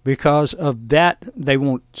 Because of that, they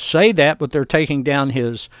won't say that, but they're taking down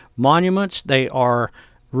his monuments. They are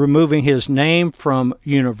removing his name from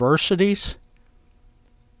universities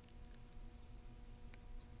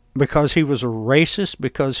because he was a racist,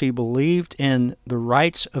 because he believed in the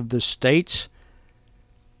rights of the states.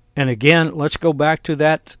 And again, let's go back to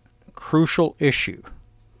that crucial issue.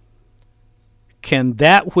 Can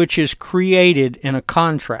that which is created in a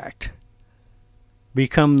contract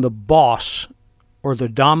become the boss or the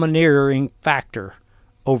domineering factor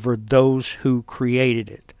over those who created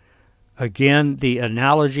it? Again, the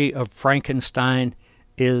analogy of Frankenstein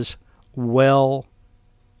is well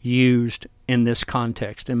used in this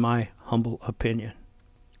context, in my humble opinion.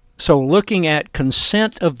 So looking at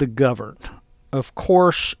consent of the governed, of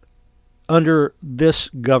course, under this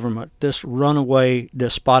government, this runaway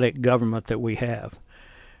despotic government that we have,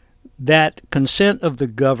 that consent of the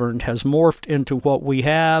governed has morphed into what we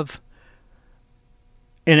have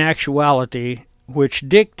in actuality, which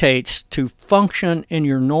dictates to function in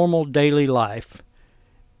your normal daily life,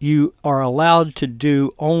 you are allowed to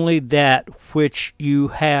do only that which you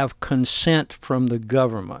have consent from the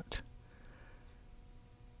government.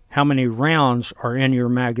 How many rounds are in your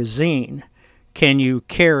magazine can you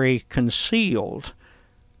carry concealed?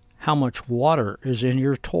 How much water is in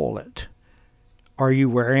your toilet? Are you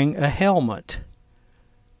wearing a helmet?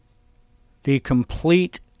 The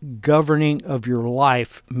complete governing of your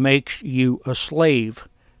life makes you a slave,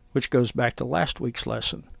 which goes back to last week's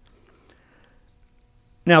lesson.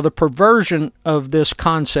 Now, the perversion of this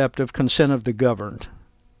concept of consent of the governed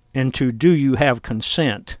into do you have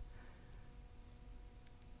consent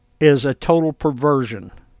is a total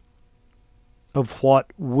perversion of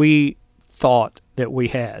what we thought that we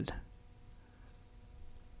had.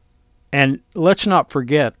 And let's not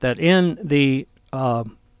forget that in the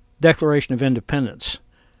Declaration of Independence,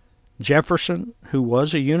 Jefferson, who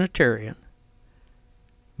was a Unitarian,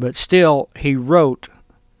 but still he wrote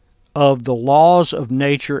of the laws of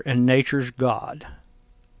nature and nature's God,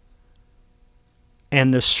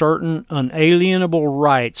 and the certain unalienable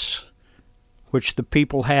rights which the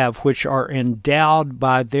people have, which are endowed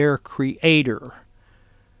by their Creator.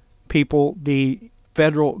 People, the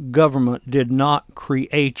federal government did not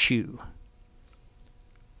create you.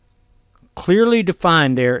 Clearly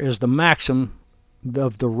defined there is the maxim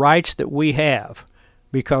of the rights that we have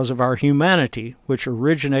because of our humanity, which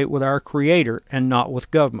originate with our Creator and not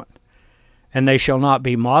with government. And they shall not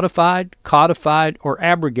be modified, codified, or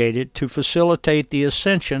abrogated to facilitate the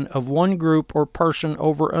ascension of one group or person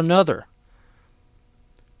over another.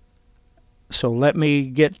 So let me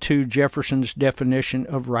get to Jefferson's definition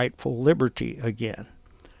of rightful liberty again.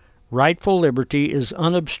 Rightful liberty is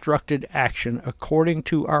unobstructed action according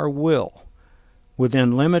to our will,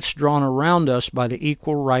 within limits drawn around us by the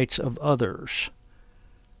equal rights of others.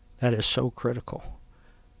 That is so critical.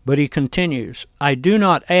 But he continues, I do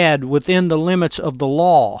not add within the limits of the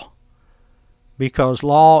law, because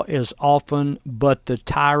law is often but the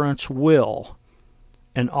tyrant's will,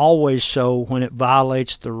 and always so when it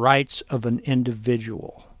violates the rights of an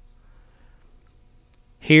individual.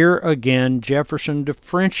 Here again, Jefferson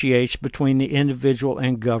differentiates between the individual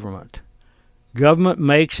and government. Government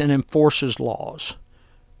makes and enforces laws,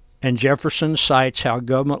 and Jefferson cites how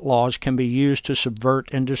government laws can be used to subvert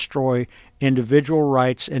and destroy individual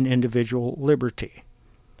rights and individual liberty.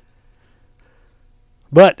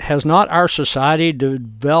 But has not our society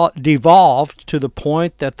devolved to the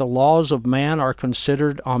point that the laws of man are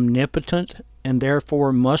considered omnipotent and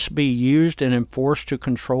therefore must be used and enforced to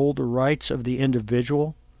control the rights of the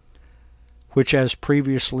individual, which, as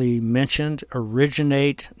previously mentioned,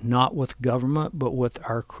 originate not with government but with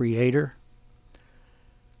our Creator?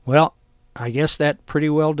 Well, I guess that pretty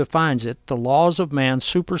well defines it. The laws of man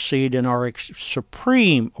supersede and are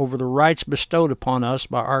supreme over the rights bestowed upon us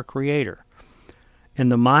by our Creator. In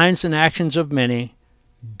the minds and actions of many,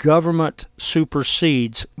 government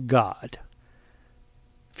supersedes God.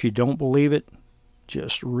 If you don't believe it,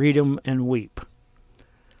 just read them and weep.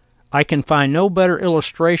 I can find no better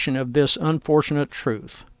illustration of this unfortunate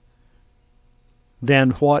truth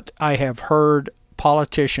than what I have heard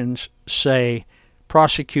politicians say,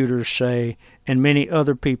 prosecutors say, and many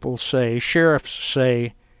other people say, sheriffs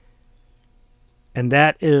say, and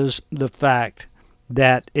that is the fact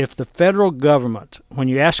that if the federal government, when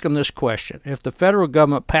you ask them this question, if the federal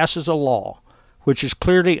government passes a law which is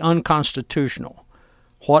clearly unconstitutional,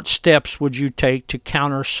 what steps would you take to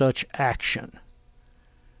counter such action?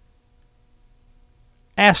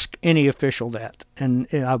 Ask any official that, and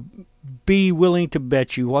I'll be willing to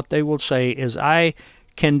bet you what they will say is, I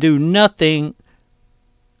can do nothing.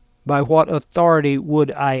 By what authority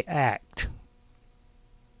would I act?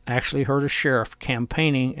 I actually heard a sheriff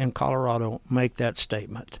campaigning in Colorado make that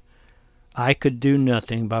statement. I could do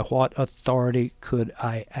nothing. By what authority could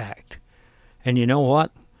I act? And you know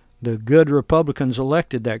what? The good Republicans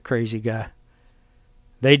elected that crazy guy.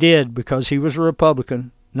 They did, because he was a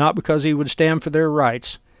Republican, not because he would stand for their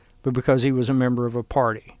rights, but because he was a member of a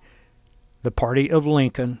party. The party of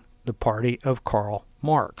Lincoln, the party of Karl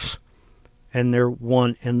Marx. And they're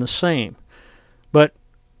one and the same. But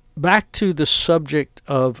back to the subject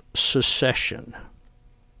of secession.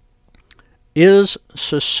 Is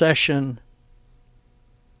secession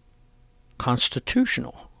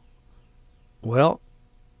constitutional? Well,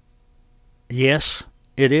 yes,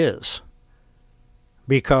 it is.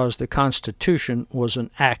 Because the Constitution was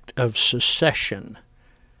an act of secession.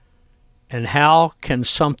 And how can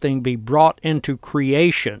something be brought into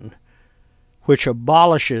creation which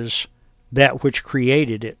abolishes that which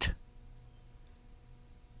created it?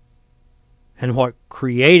 And what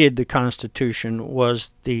created the Constitution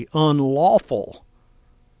was the unlawful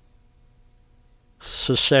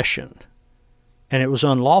secession. And it was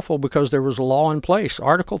unlawful because there was a law in place.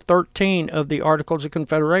 Article 13 of the Articles of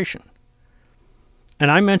Confederation. And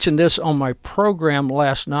I mentioned this on my program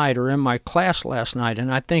last night, or in my class last night,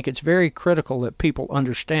 and I think it's very critical that people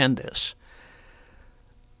understand this.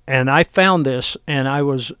 And I found this, and I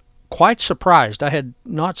was quite surprised. I had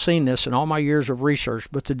not seen this in all my years of research,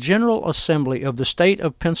 but the General Assembly of the state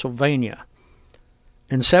of Pennsylvania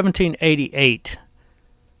in 1788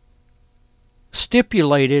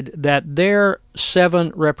 stipulated that their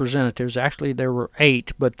 7 representatives, actually there were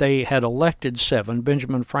 8, but they had elected 7.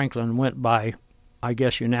 Benjamin Franklin went by, I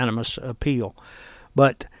guess, unanimous appeal.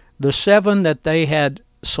 But the 7 that they had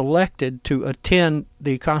selected to attend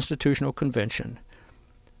the Constitutional Convention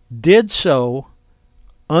did so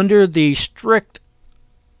under the strict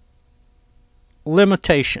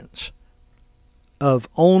limitations of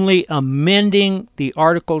only amending the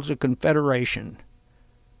Articles of Confederation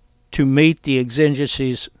to meet the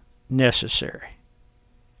exigencies necessary.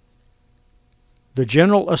 The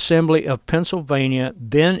General Assembly of Pennsylvania,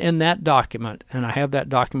 then in that document, and I have that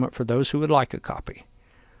document for those who would like a copy,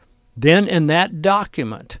 then in that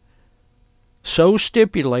document so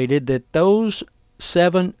stipulated that those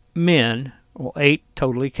 7 men, well 8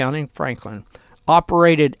 totally counting Franklin,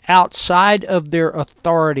 operated outside of their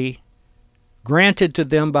authority granted to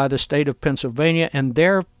them by the state of Pennsylvania, and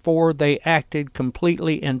therefore they acted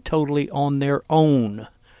completely and totally on their own.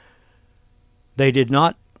 They did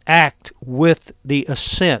not act with the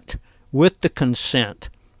assent, with the consent,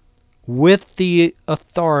 with the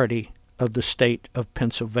authority of the state of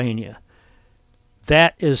Pennsylvania.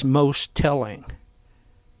 That is most telling.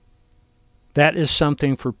 That is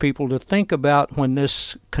something for people to think about when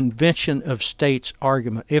this Convention of States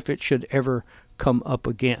argument, if it should ever come up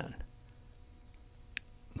again.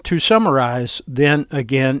 To summarize, then,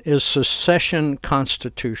 again, is secession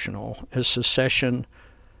constitutional? Is secession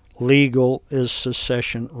legal? Is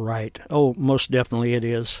secession right? Oh, most definitely it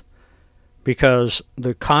is. Because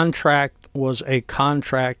the contract was a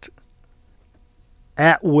contract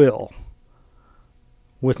at will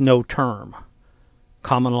with no term.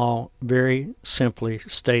 Common law very simply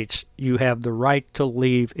states you have the right to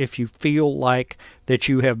leave if you feel like that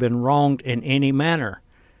you have been wronged in any manner.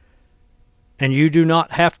 And you do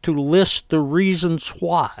not have to list the reasons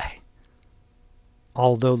why,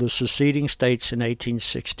 although the seceding states in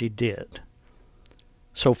 1860 did.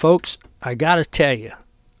 So, folks, I got to tell you,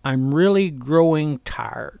 I'm really growing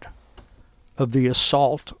tired of the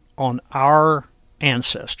assault on our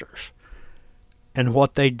ancestors and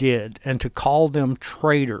what they did, and to call them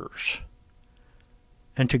traitors,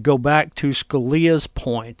 and to go back to Scalia's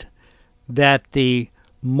point that the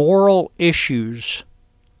moral issues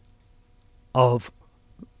of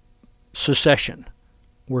secession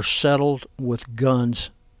were settled with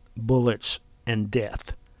guns, bullets, and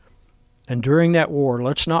death. And during that war,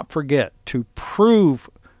 let's not forget, to prove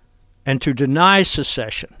and to deny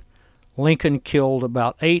secession, Lincoln killed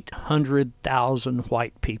about 800,000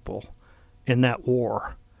 white people in that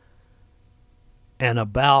war, and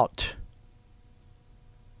about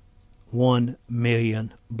 1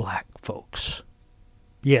 million black folks.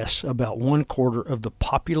 Yes, about 1/4 of the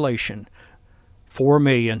population, 4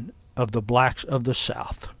 million of the blacks of the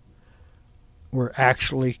South, were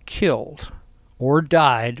actually killed or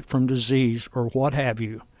died from disease or what have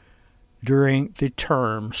you during the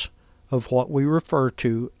terms of what we refer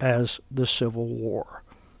to as the Civil War.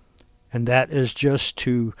 And that is just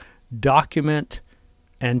to document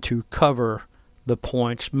and to cover the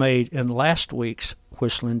points made in last week's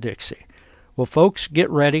Whistlin Dixie. Well, folks, get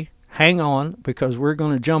ready. Hang on, because we're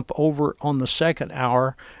going to jump over on the second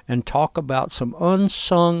hour and talk about some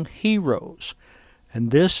unsung heroes. And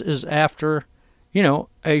this is after,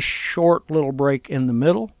 a short little break in the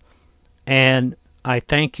middle. And I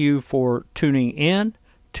thank you for tuning in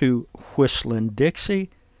to Whistlin Dixie.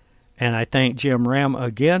 And I thank Jim Ram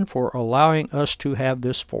again for allowing us to have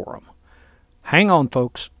this forum. Hang on,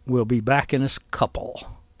 folks. We'll be back in a couple.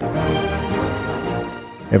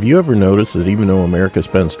 Have you ever noticed that even though America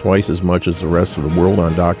spends twice as much as the rest of the world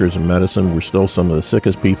on doctors and medicine, we're still some of the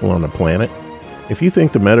sickest people on the planet? If you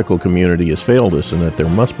think the medical community has failed us and that there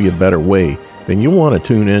must be a better way, then you'll want to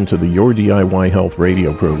tune in to the Your DIY Health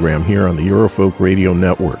radio program here on the Eurofolk Radio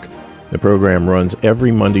Network. The program runs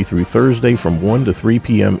every Monday through Thursday from 1 to 3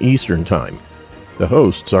 p.m. Eastern Time. The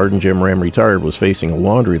host, Sergeant Jim Ram retired, was facing a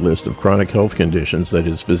laundry list of chronic health conditions that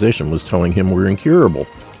his physician was telling him were incurable.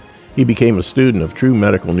 He became a student of true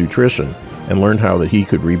medical nutrition and learned how that he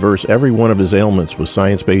could reverse every one of his ailments with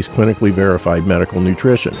science-based, clinically verified medical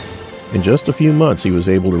nutrition. In just a few months, he was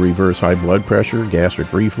able to reverse high blood pressure,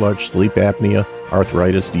 gastric reflux, sleep apnea,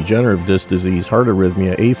 arthritis, degenerative disc disease, heart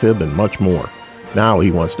arrhythmia, AFib, and much more. Now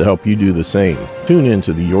he wants to help you do the same. Tune in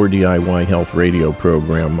to the Your DIY Health radio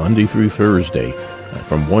program Monday through Thursday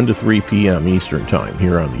from 1 to 3 p.m. Eastern Time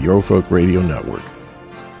here on the Eurofolk Radio Network.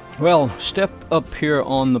 Well, step up here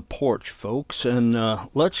on the porch, folks, and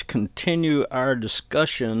let's continue our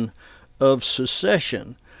discussion of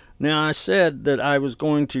secession. Now, I said that I was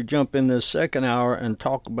going to jump in this second hour and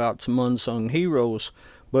talk about some unsung heroes,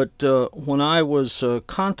 but when I was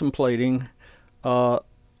contemplating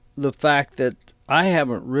the fact that I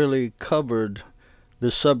haven't really covered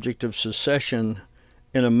the subject of secession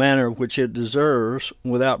in a manner which it deserves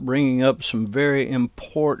without bringing up some very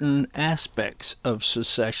important aspects of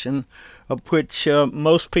secession, of which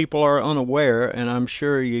most people are unaware, and I'm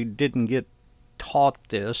sure you didn't get taught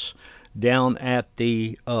this down at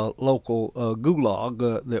the local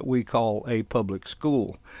gulag that we call a public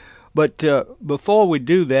school. But before we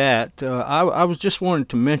do that, I was just wanting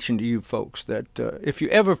to mention to you folks that if you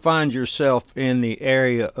ever find yourself in the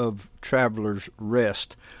area of Travelers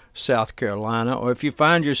Rest, South Carolina, or if you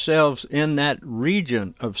find yourselves in that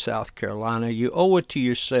region of South Carolina, you owe it to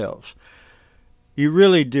yourselves. You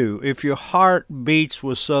really do. If your heart beats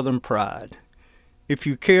with Southern pride, if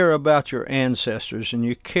you care about your ancestors and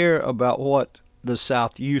you care about what the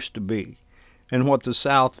South used to be and what the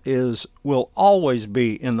South will always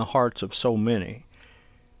be in the hearts of so many,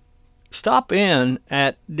 stop in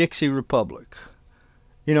at Dixie Republic.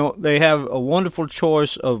 You know, they have a wonderful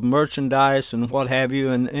choice of merchandise and what have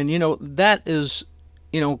you, and you know, that is,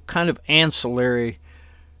 you know, kind of ancillary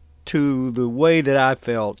to the way that I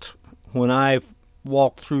felt when I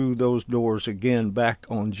walked through those doors again back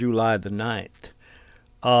on July the 9th.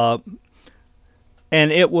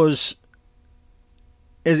 And it was,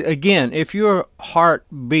 again, if your heart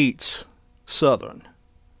beats Southern,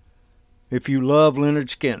 if you love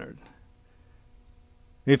Leonard Skinner,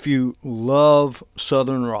 if you love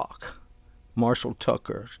Southern rock, Marshall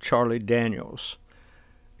Tucker, Charlie Daniels,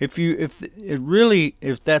 if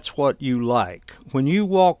that's what you like, when you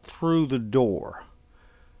walk through the door,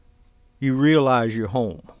 you realize you're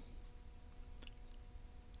home.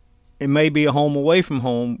 It may be a home away from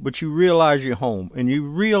home, but you realize you're home, and you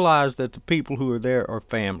realize that the people who are there are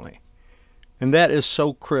family. And that is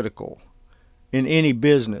so critical in any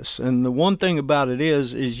business. And the one thing about it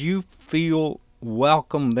is you feel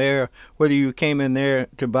welcome there, whether you came in there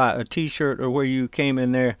to buy a t-shirt or whether you came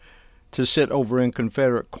in there to sit over in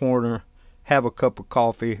Confederate Corner, have a cup of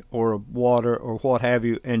coffee or a water or what have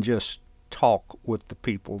you, and just talk with the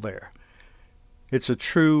people there. It's a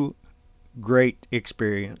true great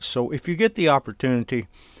experience. So if you get the opportunity,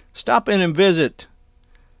 stop in and visit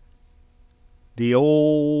the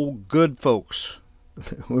old good folks,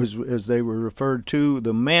 as they were referred to,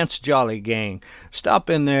 the Mance Jolly Gang. Stop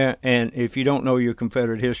in there, and if you don't know your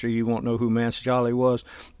Confederate history, you won't know who Mance Jolly was,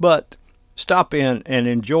 but stop in and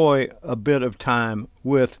enjoy a bit of time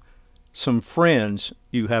with some friends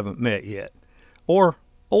you haven't met yet, or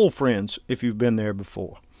old friends if you've been there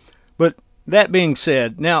before. But that being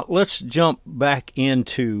said, now let's jump back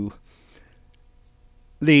into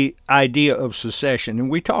the idea of secession. And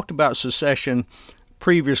we talked about secession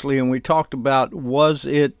previously, and we talked about, was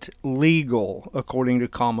it legal according to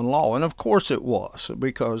common law? And of course it was,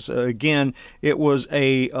 because again, it was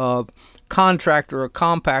a contract or a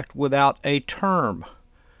compact without a term.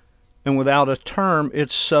 And without a term,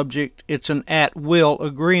 it's an at-will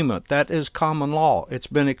agreement. That is common law. It's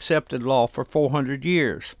been accepted law for 400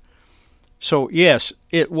 years. So yes,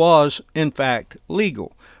 it was in fact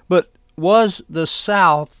legal. But was the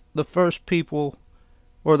South the first people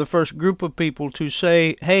or the first group of people to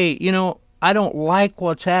say, hey, you know, I don't like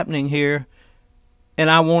what's happening here and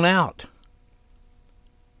I want out?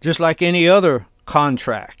 Just like any other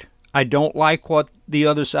contract. I don't like what the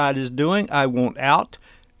other side is doing. I want out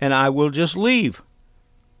and I will just leave.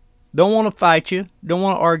 Don't want to fight you. Don't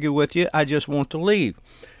want to argue with you. I just want to leave.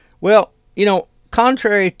 Well, you know,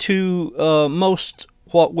 contrary to most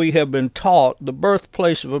what we have been taught, the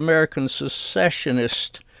birthplace of American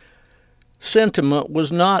secessionist sentiment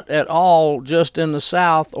was not at all just in the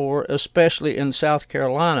South, or especially in South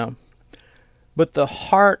Carolina, but the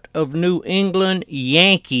heart of New England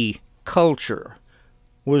Yankee culture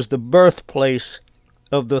was the birthplace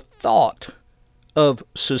of the thought of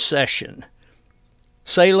secession.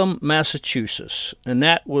 Salem, Massachusetts, and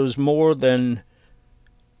that was more than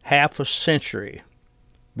half a century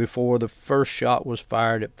before the first shot was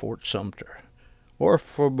fired at Fort Sumter, or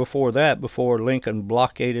before Lincoln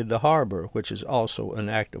blockaded the harbor, which is also an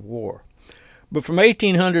act of war. But from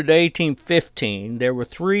 1800 to 1815, there were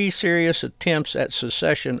 3 serious attempts at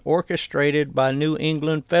secession orchestrated by New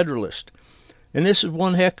England Federalists. And this is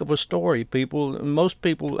one heck of a story, people. Most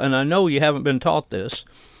people, and I know you haven't been taught this,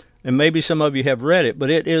 and maybe some of you have read it, but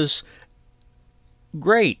it is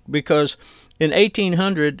great because in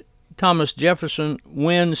 1800, Thomas Jefferson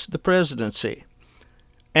wins the presidency.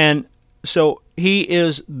 And so he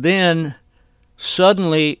is then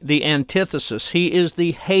suddenly the antithesis. He is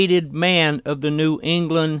the hated man of the New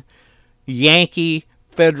England Yankee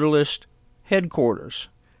Federalist headquarters.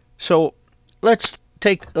 So let's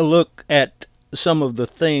take a look at some of the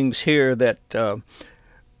things here that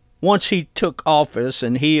once he took office,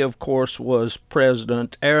 and he, of course, was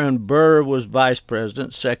president, Aaron Burr was vice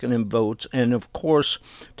president, second in votes, and, of course,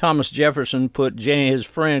 Thomas Jefferson put his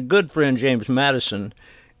good friend James Madison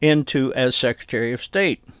into as Secretary of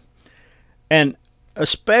State. And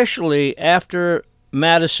especially after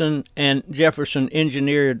Madison and Jefferson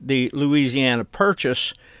engineered the Louisiana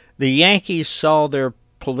Purchase, the Yankees saw their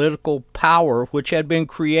political power, which had been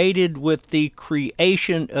created with the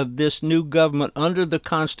creation of this new government under the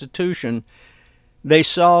Constitution. They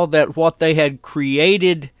saw that what they had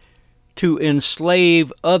created to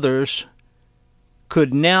enslave others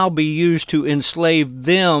could now be used to enslave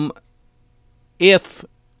them if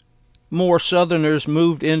more Southerners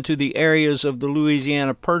moved into the areas of the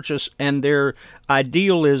Louisiana Purchase, and their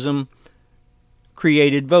idealism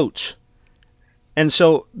created votes. And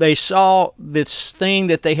so they saw this thing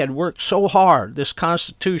that they had worked so hard, this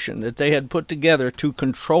Constitution that they had put together to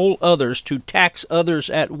control others, to tax others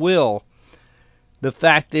at will. The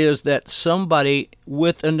fact is that somebody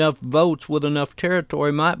with enough votes, with enough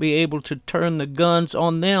territory, might be able to turn the guns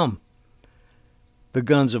on them, the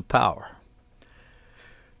guns of power.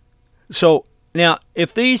 So now,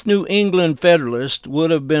 if these New England Federalists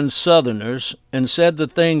would have been Southerners and said the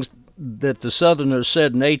things that the Southerners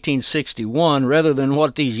said in 1861, rather than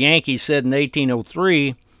what these Yankees said in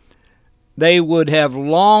 1803, they would have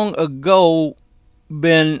long ago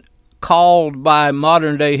been called by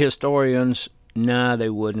modern-day historians. Nah, they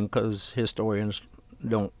wouldn't, because historians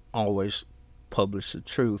don't always publish the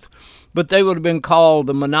truth. But they would have been called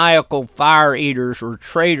the maniacal fire eaters or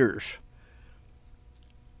traitors,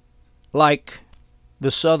 like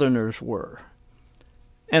the Southerners were.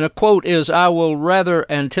 And a quote is, "I will rather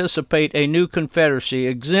anticipate a new Confederacy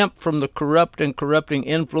exempt from the corrupt and corrupting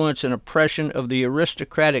influence and oppression of the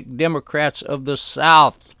aristocratic Democrats of the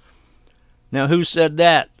South." Now, who said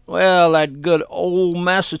that? Well, that good old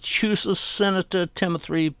Massachusetts Senator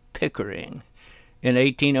Timothy Pickering in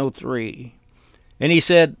 1803. And he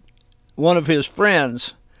said one of his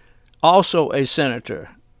friends, also a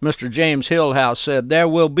senator, Mr. James Hillhouse, said, "There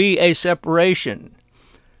will be a separation.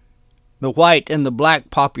 The white and the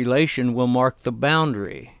black population will mark the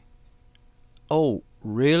boundary." Oh,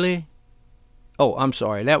 really? Oh, I'm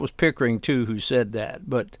sorry. That was Pickering, too, who said that.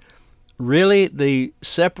 But really, the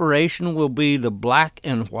separation will be the black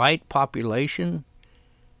and white population?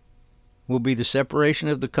 Will be the separation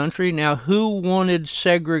of the country? Now, who wanted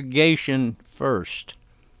segregation first?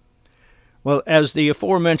 Well, as the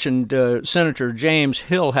aforementioned Senator James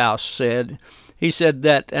Hillhouse said, he said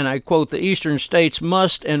that, and I quote, "the eastern states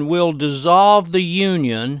must and will dissolve the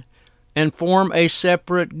Union and form a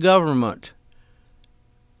separate government."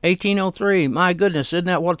 1803, my goodness, isn't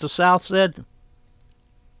that what the South said?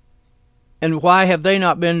 And why have they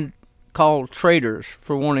not been called traitors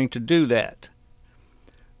for wanting to do that?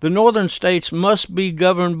 "The northern states must be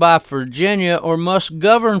governed by Virginia or must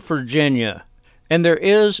govern Virginia, and there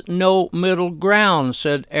is no middle ground,"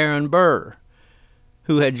 said Aaron Burr,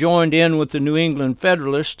 who had joined in with the New England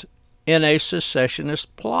Federalists in a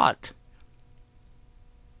secessionist plot.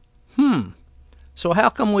 So how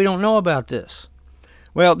come we don't know about this?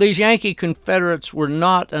 Well, these Yankee Confederates were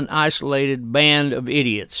not an isolated band of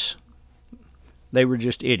idiots. They were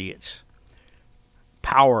just idiots,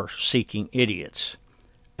 power-seeking idiots.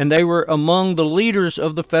 And they were among the leaders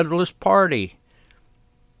of the Federalist Party,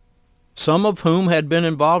 some of whom had been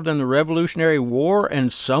involved in the Revolutionary War,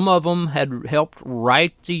 and some of them had helped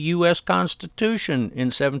write the U.S. Constitution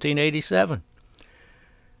in 1787.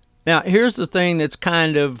 Now, here's the thing that's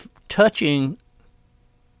kind of touching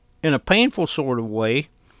in a painful sort of way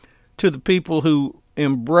to the people who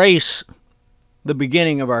embrace the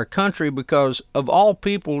beginning of our country, because of all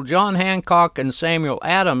people, John Hancock and Samuel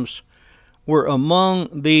Adams were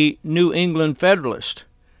among the New England Federalists.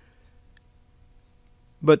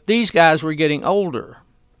 But these guys were getting older.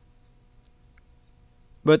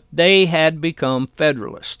 But they had become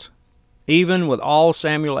Federalists. Even with all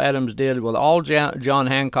Samuel Adams did, with all John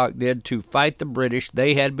Hancock did to fight the British,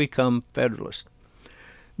 they had become Federalists.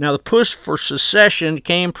 Now, the push for secession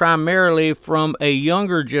came primarily from a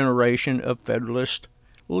younger generation of Federalist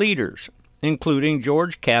leaders, including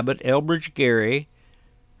George Cabot, Elbridge Gerry,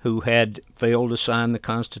 who had failed to sign the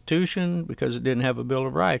Constitution because it didn't have a Bill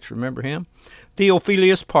of Rights. Remember him?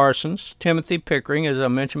 Theophilus Parsons, Timothy Pickering, as I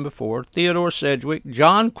mentioned before, Theodore Sedgwick,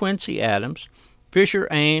 John Quincy Adams, Fisher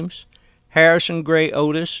Ames, Harrison Gray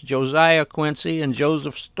Otis, Josiah Quincy, and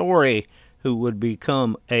Joseph Story, who would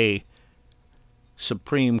become a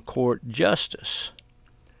Supreme Court justice.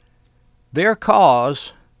 Their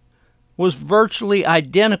cause was virtually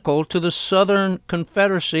identical to the Southern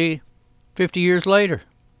Confederacy 50 years later.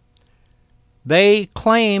 They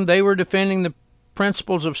claimed they were defending the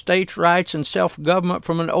principles of states' rights and self-government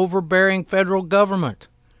from an overbearing federal government.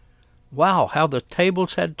 Wow, how the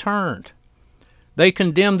tables had turned. They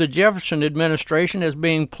condemned the Jefferson administration as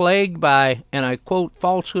being plagued by, and I quote,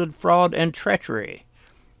 falsehood, fraud, and treachery,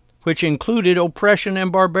 which included oppression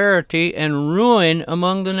and barbarity and ruin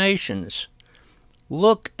among the nations.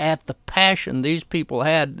 Look at the passion these people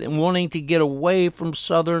had in wanting to get away from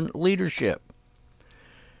Southern leadership.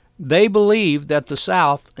 They believed that the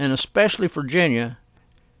South, and especially Virginia,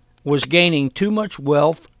 was gaining too much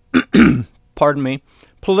wealth,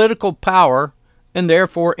 political power, and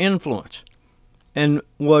therefore influence, and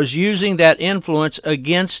was using that influence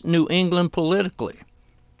against New England politically.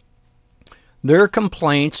 Their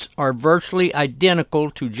complaints are virtually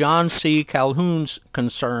identical to John C. Calhoun's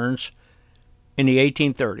concerns in the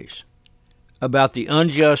 1830s about the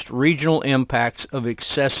unjust regional impacts of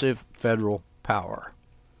excessive federal power.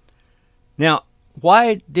 Now,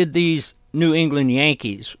 why did these New England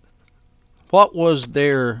Yankees, what was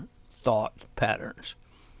their thought patterns?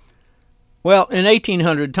 Well, in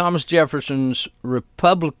 1800, Thomas Jefferson's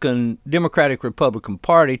Democratic Republican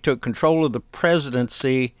Party took control of the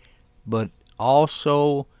presidency, but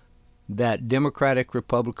also that Democratic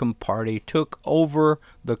Republican Party took over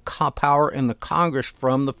the power in the Congress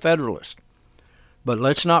from the Federalists. But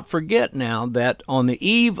let's not forget now that on the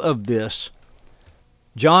eve of this,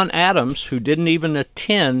 John Adams, who didn't even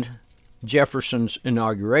attend Jefferson's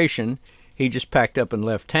inauguration, he just packed up and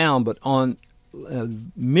left town, but on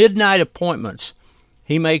midnight appointments,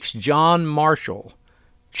 he makes John Marshall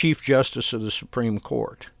Chief Justice of the Supreme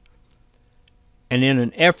Court. And in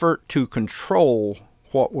an effort to control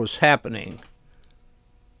what was happening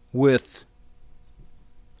with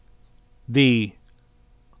the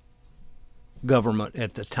government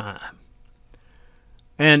at the time.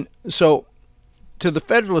 And so, to the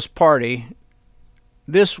Federalist Party,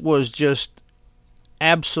 this was just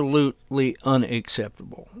absolutely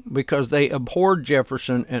unacceptable because they abhorred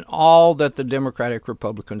Jefferson and all that the Democratic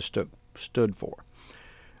Republicans stood for.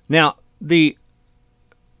 Now, the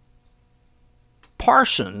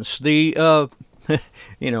Parsons, I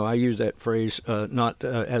use that phrase not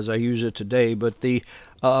as I use it today, but the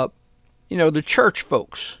church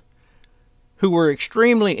folks who were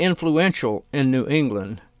extremely influential in New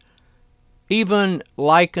England even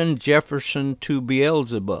likened Jefferson to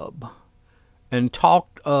Beelzebub and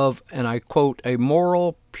talked of, and I quote, a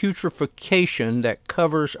moral putrefaction that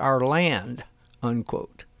covers our land,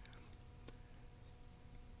 unquote.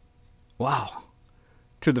 Wow.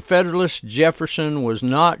 To the Federalists, Jefferson was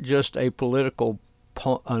not just an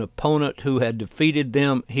opponent who had defeated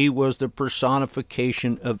them, he was the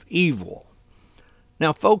personification of evil.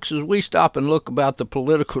 Now, folks, as we stop and look about the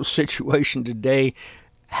political situation today,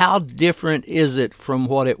 how different is it from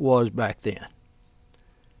what it was back then?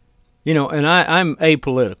 And I'm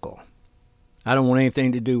apolitical. I don't want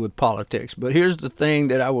anything to do with politics. But here's the thing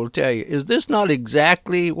that I will tell you. Is this not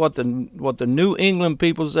exactly what the New England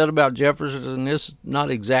people said about Jefferson? And this is not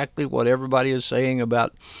exactly what everybody is saying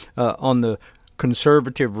about on the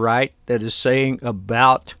conservative right that is saying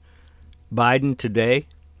about Biden today?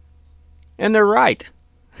 And they're right.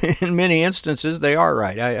 In many instances, they are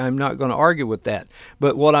right. I'm not going to argue with that.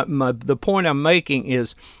 But the point I'm making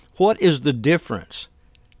is, what is the difference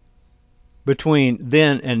between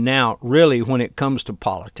then and now, really, when it comes to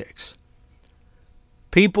politics?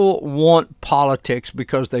 People want politics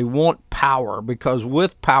because they want power, because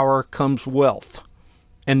with power comes wealth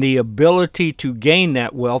and the ability to gain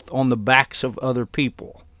that wealth on the backs of other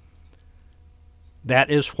people. That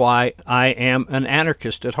is why I am an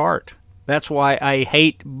anarchist at heart. That's why I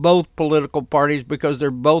hate both political parties, because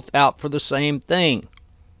they're both out for the same thing.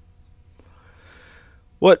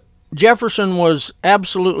 What Jefferson was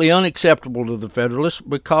absolutely unacceptable to the Federalists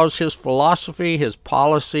because his philosophy, his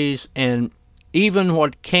policies, and even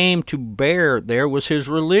what came to bear there was his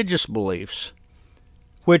religious beliefs,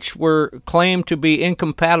 which were claimed to be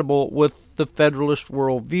incompatible with the Federalist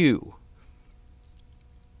worldview.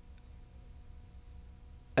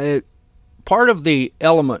 Part of the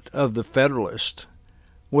element of the Federalist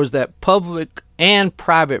was that public and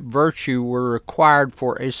private virtue were required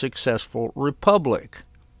for a successful republic.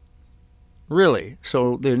 Really.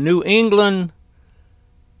 So the New England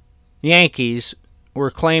Yankees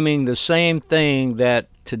were claiming the same thing that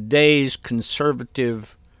today's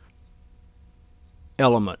conservative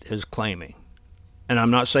element is claiming. And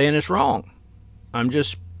I'm not saying it's wrong. I'm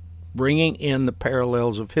just bringing in the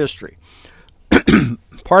parallels of history.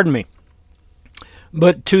 Pardon me.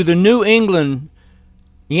 But to the New England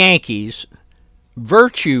Yankees,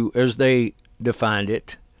 virtue, as they defined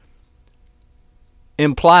it,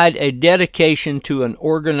 implied a dedication to an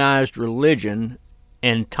organized religion,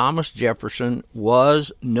 and Thomas Jefferson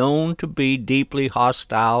was known to be deeply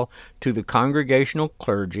hostile to the congregational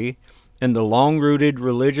clergy and the long-rooted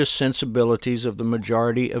religious sensibilities of the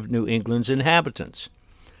majority of New England's inhabitants.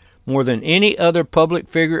 More than any other public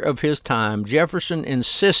figure of his time, Jefferson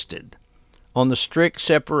insisted on the strict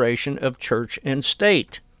separation of church and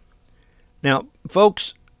state. Now,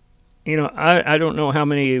 folks, I don't know how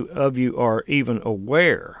many of you are even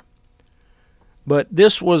aware, but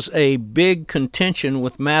this was a big contention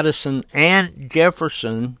with Madison and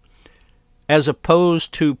Jefferson as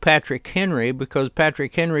opposed to Patrick Henry, because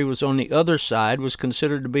Patrick Henry was on the other side, was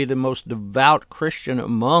considered to be the most devout Christian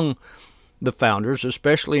among the founders,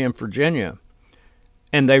 especially in Virginia.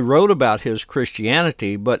 And they wrote about his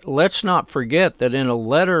Christianity, but let's not forget that in a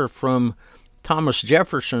letter from Thomas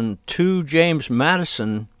Jefferson to James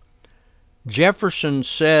Madison, Jefferson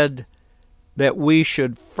said that we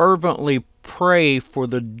should fervently pray for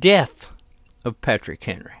the death of Patrick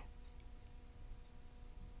Henry,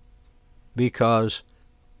 because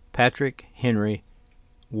Patrick Henry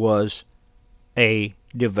was a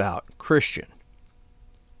devout Christian,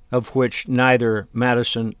 of which neither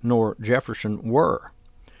Madison nor Jefferson were.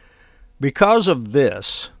 Because of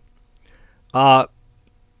this,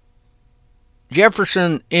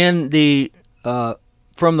 Jefferson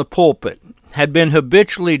from the pulpit had been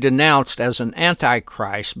habitually denounced as an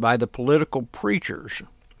antichrist by the political preachers.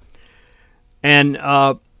 And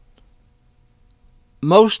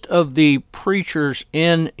most of the preachers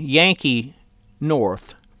in Yankee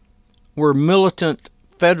North were militant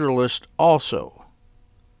Federalists also.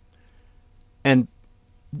 And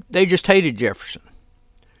they just hated Jefferson.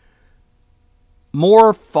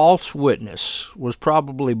 More false witness was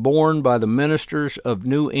probably borne by the ministers of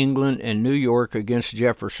New England and New York against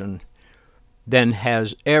Jefferson than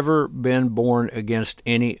has ever been borne against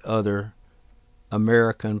any other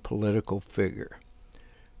American political figure.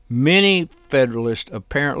 Many Federalists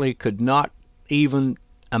apparently could not even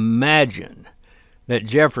imagine that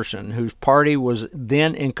Jefferson, whose party was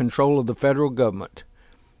then in control of the federal government,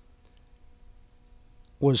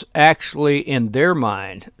 was actually, in their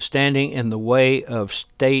mind, standing in the way of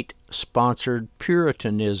state-sponsored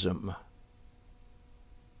Puritanism.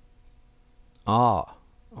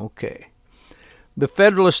 Okay. The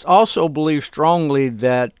Federalists also believed strongly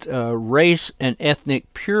that race and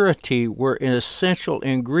ethnic purity were essential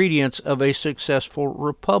ingredients of a successful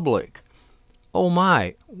republic. Oh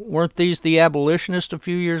my, weren't these the abolitionists a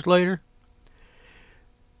few years later?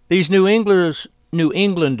 These New Englanders,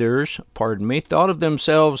 thought of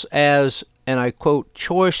themselves as, and I quote,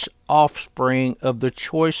 choice offspring of the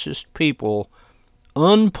choicest people,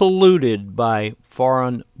 unpolluted by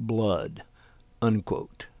foreign blood,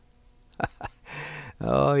 unquote.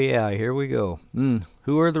 Oh yeah, here we go.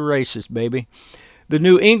 Who are the racists, baby? The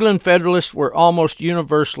New England Federalists were almost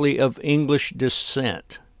universally of English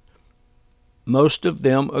descent. Most of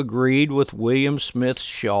them agreed with William Smith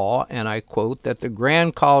Shaw, and I quote, that the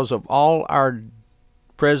grand cause of all our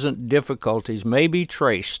present difficulties may be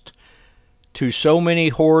traced to so many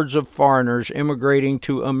hordes of foreigners immigrating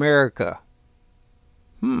to America.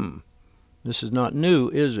 This is not new,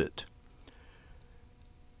 is it?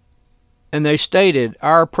 And they stated,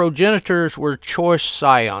 our progenitors were choice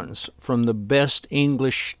scions from the best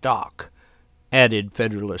English stock, added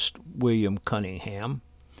Federalist William Cunningham.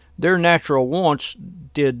 Their natural wants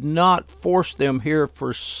did not force them here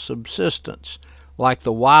for subsistence, like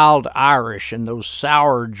the wild Irish and those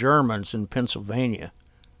sour Germans in Pennsylvania.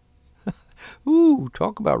 Ooh,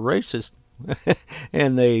 talk about racist.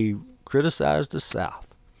 And they criticized the South.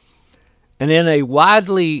 And in a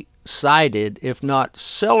widely cited, if not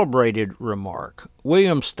celebrated remark,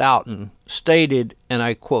 William Stoughton stated, and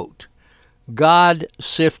I quote, God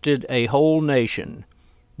sifted a whole nation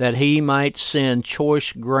that he might send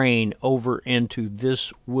choice grain over into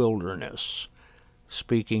this wilderness.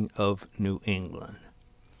 Speaking of New England.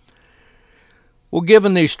 Well,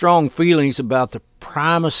 given these strong feelings about the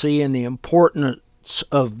primacy and the importance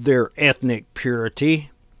of their ethnic purity,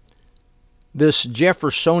 this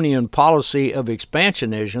Jeffersonian policy of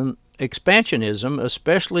expansionism,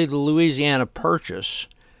 especially the Louisiana Purchase,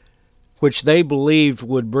 which they believed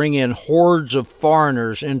would bring in hordes of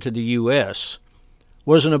foreigners into the U.S.,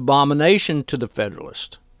 was an abomination to the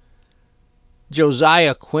Federalists.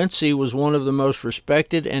 Josiah Quincy was one of the most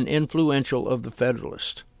respected and influential of the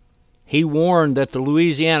Federalists. He warned that the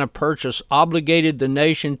Louisiana Purchase obligated the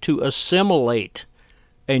nation to assimilate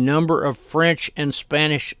a number of French and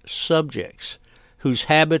Spanish subjects whose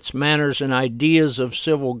habits, manners, and ideas of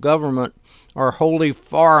civil government are wholly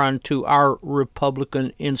foreign to our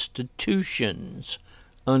republican institutions,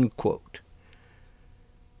 unquote.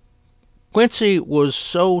 Quincy was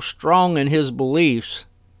so strong in his beliefs,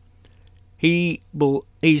 he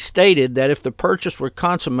stated that if the purchase were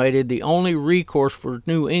consummated, the only recourse for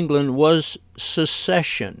New England was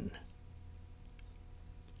secession.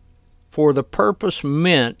 For the purpose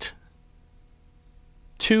meant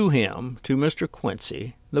to him, to Mr.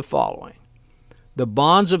 Quincy, the following: the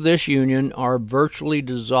bonds of this union are virtually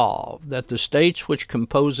dissolved, that the states which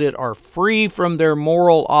compose it are free from their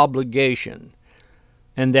moral obligation,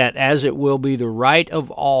 and that as it will be the right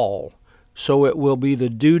of all, so it will be the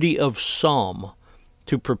duty of some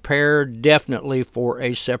to prepare definitely for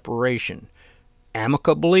a separation,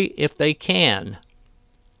 amicably if they can,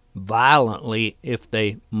 violently if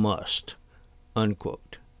they must,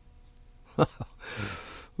 unquote.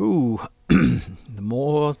 Ooh, the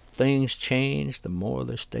more things change, the more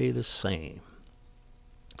they stay the same.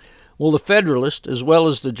 Well, the Federalists, as well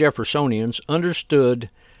as the Jeffersonians, understood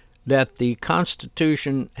that the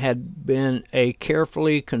Constitution had been a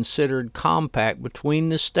carefully considered compact between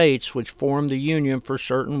the states which formed the Union for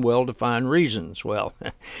certain well-defined reasons. Well,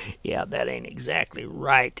 yeah, that ain't exactly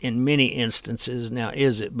right in many instances, now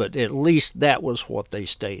is it? But at least that was what they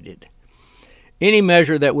stated. Any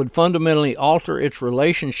measure that would fundamentally alter its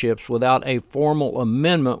relationships without a formal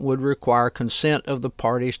amendment would require consent of the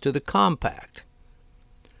parties to the compact.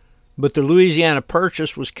 But the Louisiana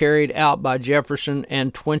Purchase was carried out by Jefferson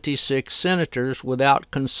and 26 senators without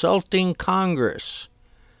consulting Congress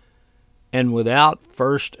and without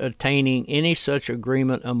first attaining any such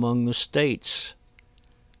agreement among the states.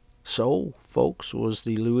 So, folks, was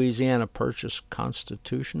the Louisiana Purchase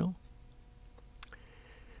constitutional?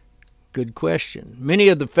 Good question. Many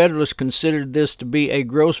of the Federalists considered this to be a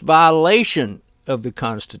gross violation of the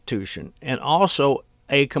Constitution and also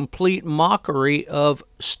a complete mockery of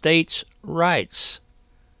states' rights.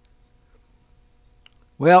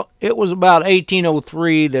 Well, it was about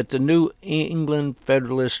 1803 that the New England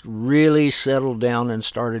Federalists really settled down and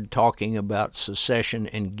started talking about secession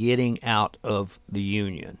and getting out of the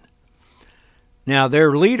Union. Now,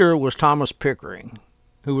 their leader was Thomas Pickering,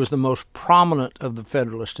 who was the most prominent of the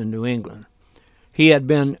Federalists in New England. He had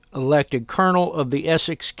been elected colonel of the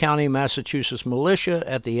Essex County, Massachusetts militia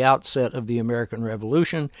at the outset of the American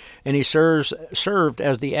Revolution, and he served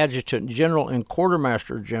as the adjutant general and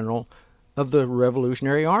quartermaster general of the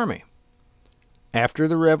Revolutionary Army. After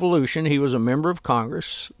the Revolution, he was a member of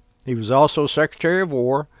Congress. He was also Secretary of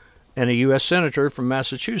War and a U.S. Senator from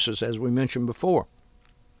Massachusetts, as we mentioned before.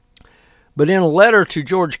 But in a letter to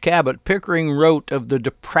George Cabot, Pickering wrote of the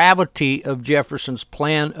depravity of Jefferson's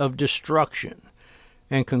plan of destruction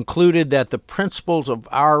and concluded that the principles of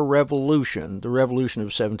our revolution, the Revolution of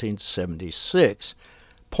 1776,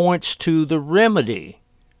 points to the remedy,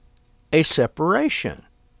 a separation.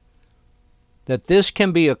 That this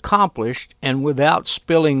can be accomplished, and without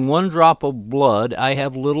spilling one drop of blood, I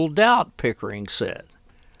have little doubt, Pickering said.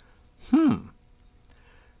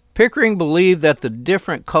 Pickering believed that the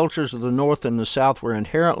different cultures of the North and the South were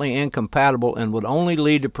inherently incompatible and would only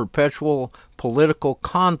lead to perpetual political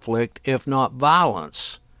conflict, if not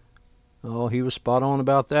violence. Oh, he was spot on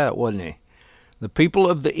about that, wasn't he? The people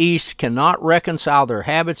of the East cannot reconcile their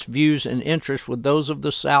habits, views, and interests with those of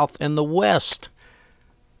the South and the West,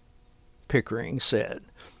 Pickering said.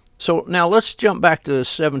 So now let's jump back to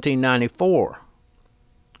 1794,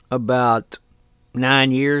 about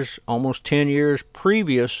 9 years, almost 10 years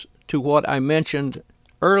previous to what I mentioned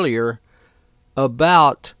earlier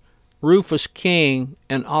about Rufus King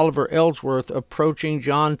and Oliver Ellsworth approaching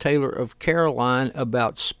John Taylor of Caroline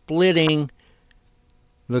about splitting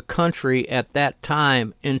the country at that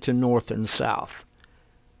time into North and South,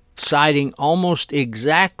 citing almost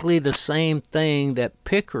exactly the same thing that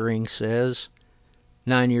Pickering says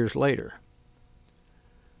 9 years later.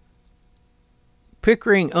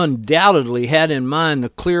 Pickering undoubtedly had in mind the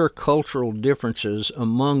clear cultural differences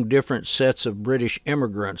among different sets of British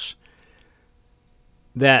immigrants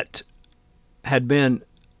that had been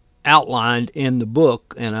outlined in the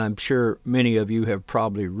book, and I'm sure many of you have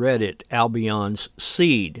probably read it, Albion's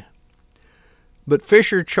Seed. But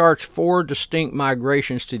Fisher charts 4 distinct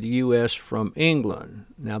migrations to the U.S. from England.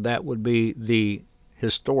 Now that would be the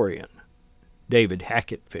historian, David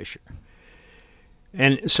Hackett Fisher.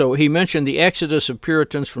 And so he mentioned the exodus of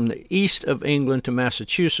Puritans from the east of England to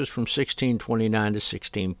Massachusetts from 1629 to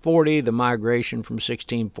 1640, the migration from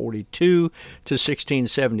 1642 to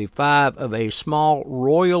 1675 of a small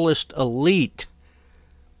royalist elite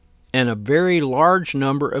and a very large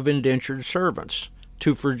number of indentured servants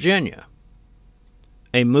to Virginia,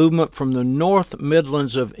 a movement from the North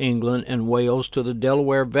Midlands of England and Wales to the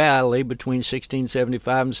Delaware Valley between 1675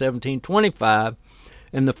 and 1725,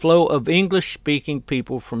 and the flow of English-speaking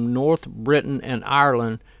people from North Britain and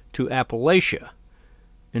Ireland to Appalachia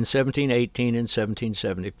in 1718 and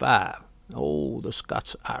 1775. Oh, the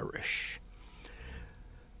Scots-Irish.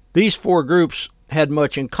 These four groups had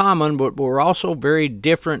much in common, but were also very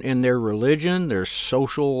different in their religion, their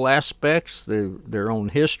social aspects, their own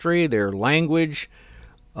history, their language.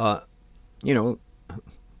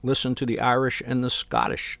 Listen to the Irish and the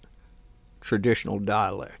Scottish traditional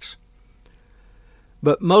dialects.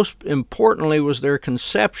 But most importantly was their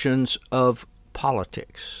conceptions of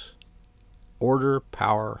politics, order,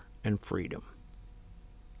 power, and freedom.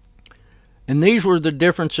 And these were the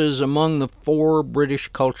differences among the four British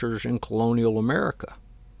cultures in colonial America.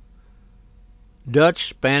 Dutch,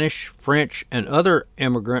 Spanish, French, and other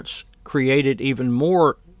immigrants created even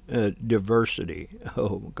more diversity.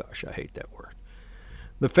 Oh gosh, I hate that word.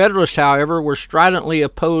 The Federalists, however, were stridently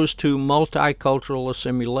opposed to multicultural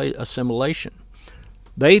assimilation.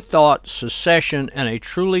 They thought secession and a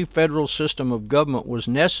truly federal system of government was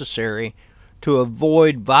necessary to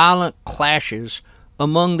avoid violent clashes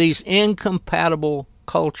among these incompatible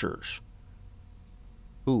cultures.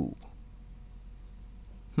 Ooh.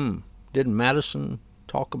 Didn't Madison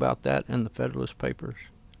talk about that in the Federalist Papers?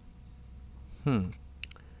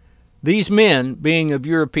 These men, being of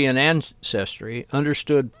European ancestry,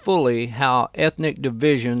 understood fully how ethnic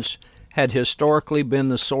divisions had historically been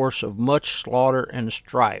the source of much slaughter and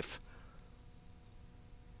strife,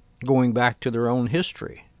 going back to their own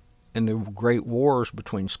history and the great wars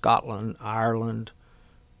between Scotland, Ireland,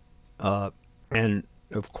 and,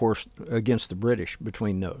 of course, against the British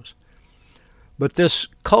between those. But this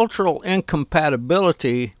cultural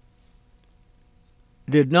incompatibility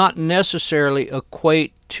did not necessarily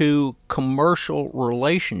equate to commercial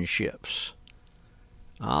relationships.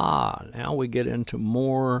 Now we get into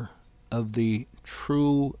more of the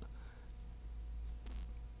true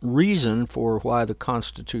reason for why the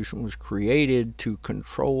Constitution was created, to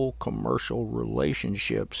control commercial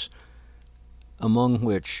relationships, among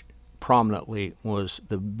which prominently was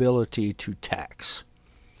the ability to tax.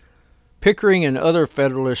 Pickering and other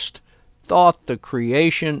Federalists thought the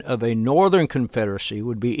creation of a Northern Confederacy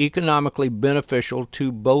would be economically beneficial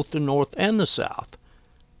to both the North and the South,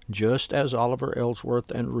 just as Oliver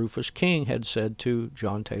Ellsworth and Rufus King had said to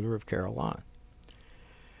John Taylor of Carolina.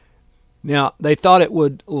 Now, they thought it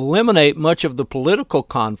would eliminate much of the political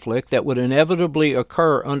conflict that would inevitably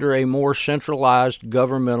occur under a more centralized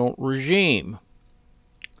governmental regime.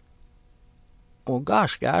 Well,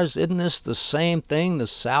 gosh, guys, isn't this the same thing the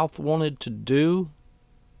South wanted to do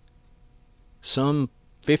some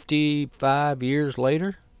 55 years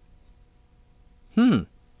later?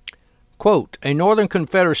 Quote, a Northern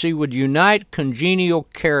Confederacy would unite congenial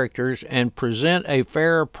characters and present a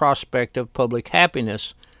fairer prospect of public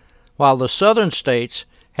happiness, while the Southern states,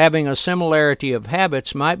 having a similarity of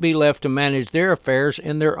habits, might be left to manage their affairs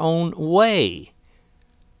in their own way.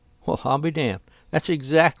 Well, I'll be damned. That's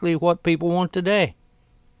exactly what people want today.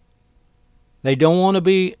 They don't want to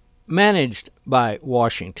be managed by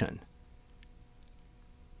Washington.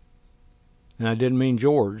 And I didn't mean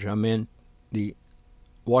George, I meant the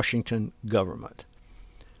Washington government.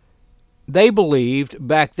 They believed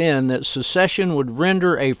back then that secession would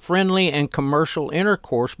render a friendly and commercial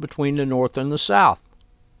intercourse between the North and the South.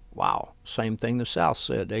 Wow, same thing the South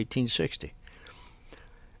said, 1860.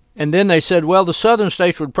 And then they said, well, the Southern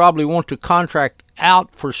states would probably want to contract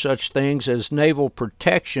out for such things as naval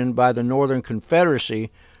protection by the Northern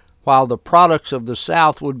Confederacy, while the products of the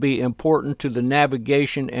South would be important to the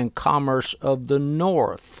navigation and commerce of the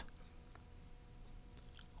North.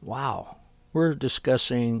 Wow, we're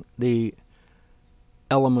discussing the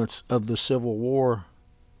elements of the Civil War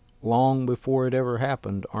long before it ever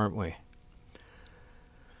happened, aren't we?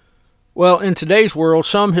 Well, in today's world,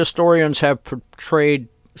 some historians have portrayed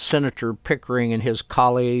Senator Pickering and his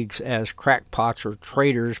colleagues as crackpots or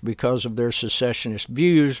traitors because of their secessionist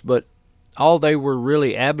views, but all they were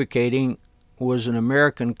really advocating was an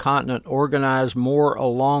American continent organized more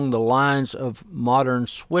along the lines of modern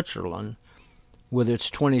Switzerland with its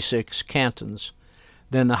 26 cantons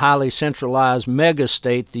than the highly centralized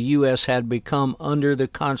mega-state the U.S. had become under the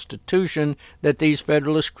Constitution that these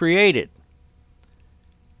Federalists created.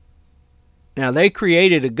 Now, they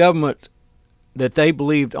created a government that they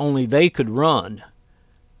believed only they could run,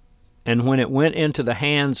 and when it went into the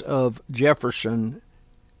hands of Jefferson,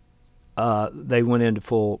 they went into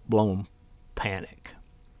full-blown panic.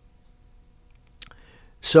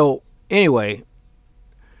 So, anyway,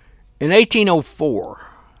 in 1804,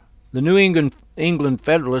 the New England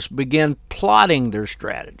Federalists began plotting their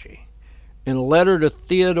strategy. In a letter to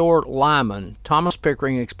Theodore Lyman, Thomas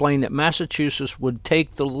Pickering explained that Massachusetts would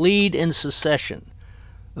take the lead in secession,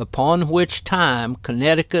 upon which time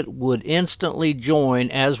Connecticut would instantly join,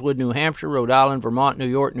 as would New Hampshire, Rhode Island, Vermont, New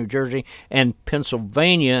York, New Jersey, and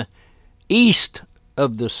Pennsylvania east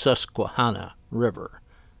of the Susquehanna River.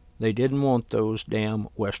 They didn't want those damn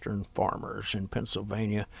Western farmers in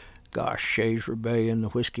Pennsylvania. Gosh, Shays Rebellion, the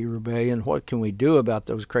Whiskey Rebellion. What can we do about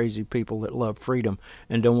those crazy people that love freedom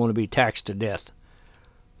and don't want to be taxed to death?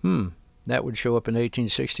 That would show up in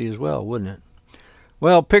 1860 as well, wouldn't it?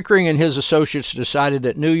 Well, Pickering and his associates decided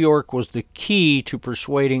that New York was the key to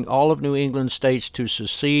persuading all of New England states to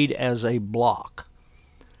secede as a bloc.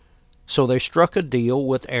 So they struck a deal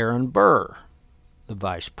with Aaron Burr, the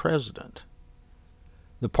vice president.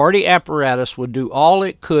 The party apparatus would do all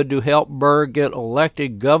it could to help Burr get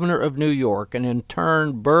elected governor of New York, and in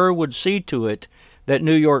turn, Burr would see to it that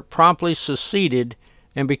New York promptly seceded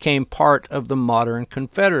and became part of the modern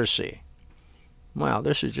Confederacy. Wow,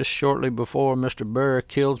 this is just shortly before Mr. Burr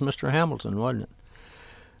kills Mr. Hamilton, wasn't it?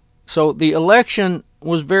 So the election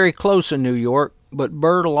was very close in New York, but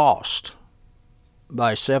Burr lost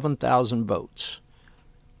by 7,000 votes.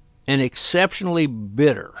 And exceptionally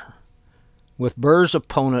bitter, with Burr's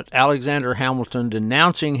opponent, Alexander Hamilton,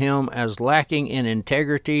 denouncing him as lacking in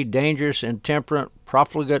integrity, dangerous, intemperate,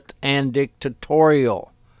 profligate, and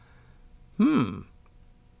dictatorial.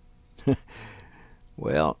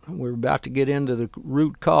 Well, we're about to get into the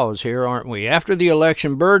root cause here, aren't we? After the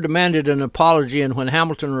election, Burr demanded an apology, and when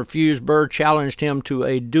Hamilton refused, Burr challenged him to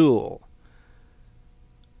a duel.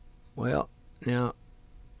 Well, now,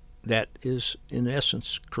 that is in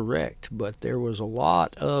essence correct, but there was a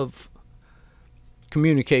lot of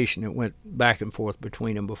communication that went back and forth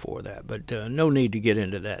between them before that. But no need to get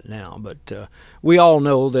into that now. But we all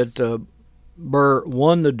know that Burr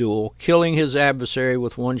won the duel, killing his adversary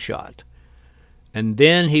with one shot. And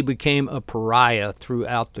then he became a pariah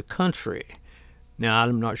throughout the country. Now,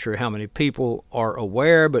 I'm not sure how many people are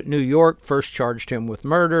aware, but New York first charged him with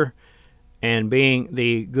murder. And being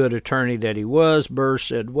the good attorney that he was, Burr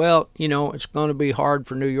said, well, it's going to be hard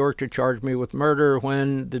for New York to charge me with murder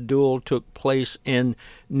when the duel took place in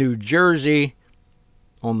New Jersey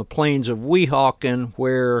on the plains of Weehawken,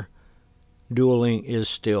 where dueling is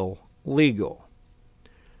still legal.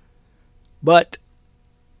 But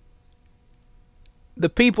the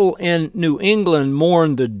people in New England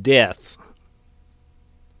mourned the death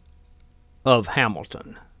of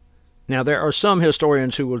Hamilton. Now, there are some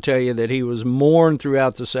historians who will tell you that he was mourned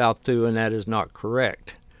throughout the South, too, and that is not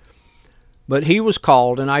correct. But he was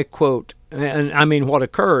called, and I quote, and I mean what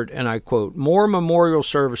occurred, and I quote, more memorial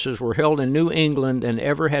services were held in New England than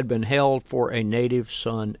ever had been held for a native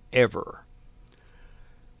son ever.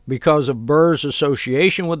 Because of Burr's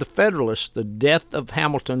association with the Federalists, the death of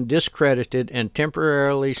Hamilton discredited and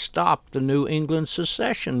temporarily stopped the New England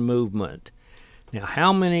secession movement. Now,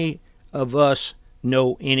 how many of us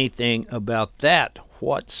know anything about that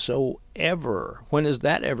whatsoever? When has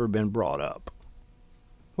that ever been brought up?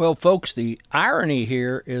 Well, folks, the irony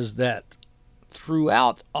here is that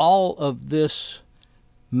throughout all of this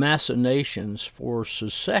machinations for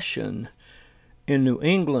secession in New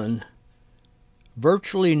England,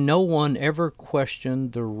 virtually no one ever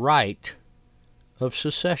questioned the right of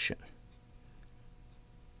secession.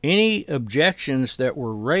 Any objections that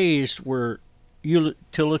were raised were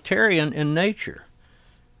utilitarian in nature.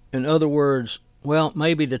 In other words, well,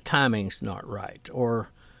 maybe the timing's not right, or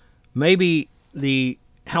maybe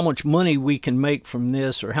how much money we can make from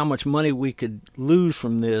this, or how much money we could lose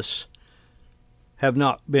from this, have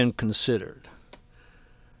not been considered.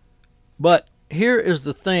 But here is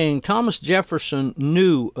the thing. Thomas Jefferson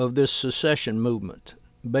knew of this secession movement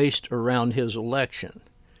based around his election,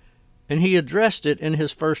 and he addressed it in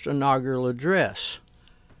his first inaugural address.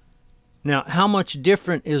 Now, how much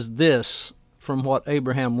different is this from what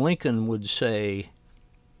Abraham Lincoln would say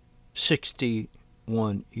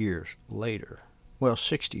 61 years later? Well,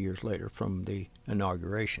 60 years later from the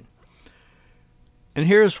inauguration. And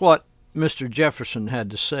here's what Mr. Jefferson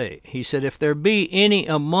had to say. He said, if there be any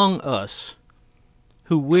among us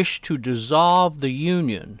who wish to dissolve the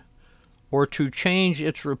Union or to change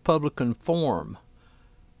its republican form,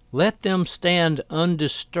 let them stand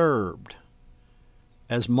undisturbed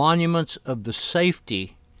as monuments of the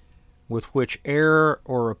safety with which error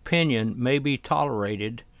or opinion may be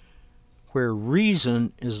tolerated where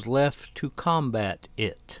reason is left to combat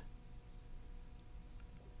it.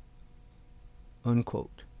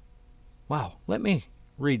 Unquote. Wow, let me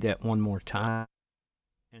read that one more time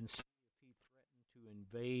and see if he threatened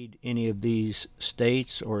to invade any of these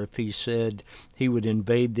states, or if he said he would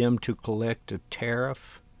invade them to collect a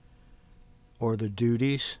tariff. or the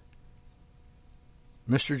duties?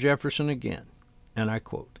 Mr. Jefferson again, and I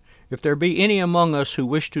quote, "If there be any among us who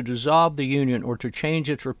wish to dissolve the Union or to change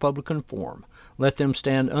its republican form, let them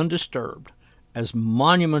stand undisturbed as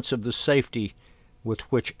monuments of the safety with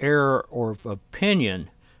which error of opinion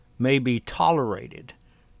may be tolerated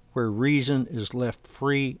where reason is left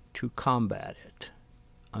free to combat it."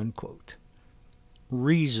 Unquote.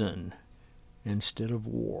 Reason instead of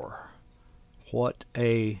war. What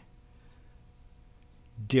a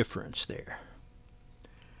difference there.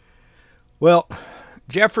 Well,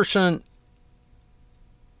 Jefferson,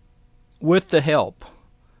 with the help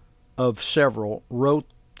of several, wrote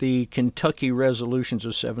the Kentucky Resolutions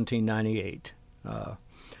of 1798.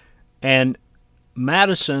 And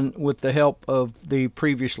Madison, with the help of the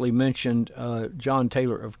previously mentioned John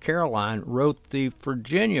Taylor of Caroline, wrote the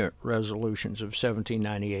Virginia Resolutions of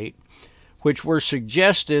 1798, which were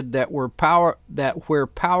suggested that where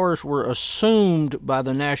powers were assumed by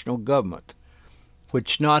the national government,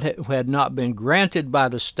 which had not been granted by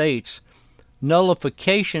the states,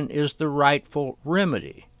 nullification is the rightful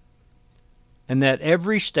remedy, and that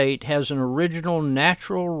every state has an original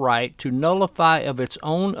natural right to nullify of its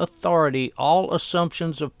own authority all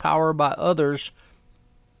assumptions of power by others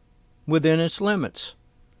within its limits.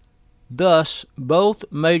 Thus, both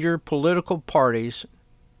major political parties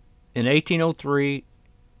in 1803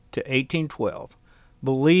 to 1812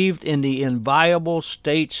 believed in the inviolable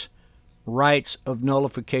states' rights of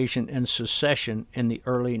nullification and secession in the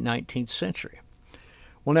early 19th century.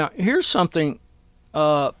 Well, now, here's something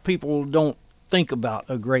people don't think about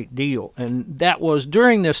a great deal, and that was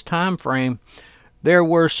during this time frame there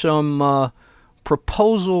were some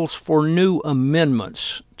proposals for new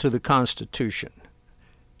amendments to the Constitution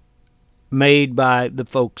made by the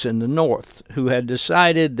folks in the North who had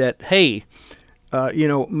decided that, hey,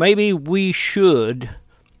 maybe we should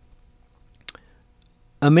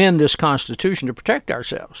amend this Constitution to protect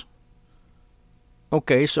ourselves.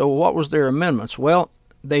 Okay, so what was their amendments? Well,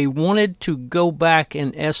 they wanted to go back,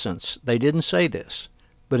 in essence, they didn't say this,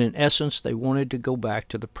 but in essence they wanted to go back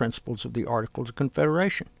to the principles of the Articles of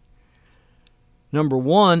Confederation. Number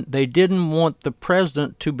one, they didn't want the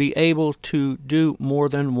president to be able to do more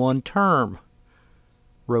than one term.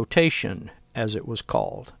 Rotation, as it was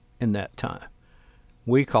called in that time.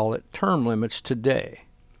 We call it term limits today.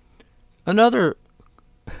 Another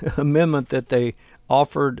amendment that they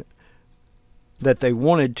offered, that they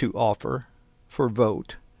wanted to offer for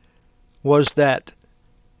vote, was that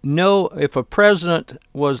if a president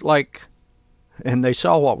was like, and they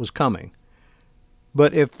saw what was coming,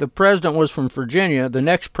 but if the president was from Virginia, the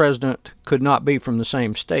next president could not be from the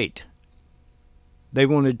same state. They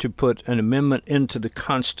wanted to put an amendment into the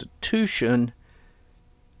Constitution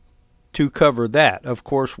to cover that. Of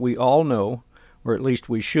course, we all know, or at least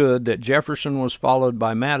we should, that Jefferson was followed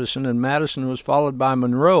by Madison, and Madison was followed by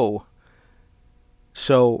Monroe.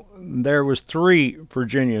 So there was 3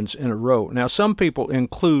 Virginians in a row. Now, some people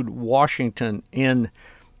include Washington in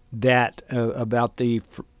that about the,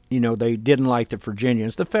 they didn't like the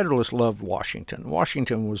Virginians. The Federalists loved Washington.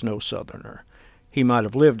 Washington was no Southerner. He might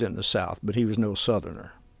have lived in the South, but he was no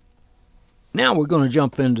Southerner. Now we're going to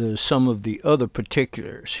jump into some of the other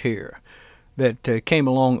particulars here that came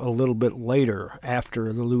along a little bit later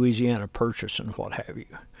after the Louisiana Purchase and what have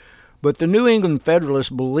you. But the New England Federalists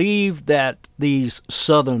believed that these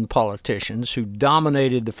Southern politicians who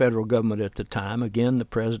dominated the federal government at the time, again the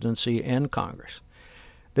presidency and Congress,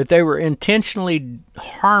 that they were intentionally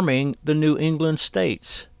harming the New England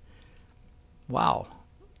states. Wow,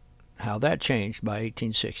 how that changed by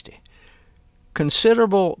 1860.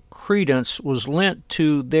 Considerable credence was lent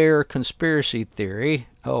to their conspiracy theory.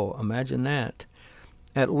 Oh, imagine that.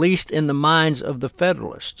 At least in the minds of the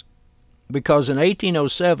Federalists. Because in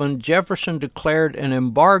 1807, Jefferson declared an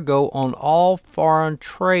embargo on all foreign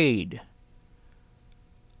trade.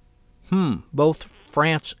 Both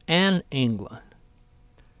France and England.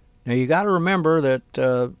 Now you got to remember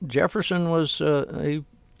that Jefferson he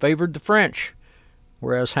favored the French,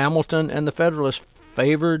 whereas Hamilton and the Federalists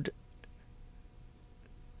favored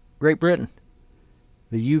Great Britain,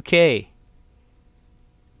 the UK.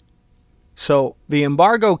 So the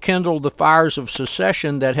embargo kindled the fires of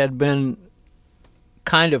secession that had been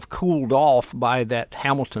kind of cooled off by that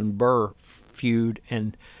Hamilton-Burr feud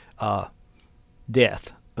and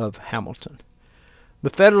death of Hamilton. The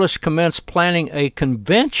Federalists commenced planning a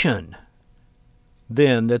convention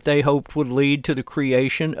then that they hoped would lead to the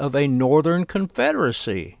creation of a Northern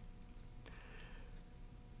Confederacy.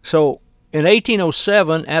 So in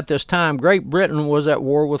 1807, at this time, Great Britain was at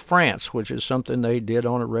war with France, which is something they did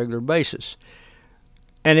on a regular basis.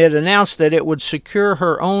 and it announced that it would secure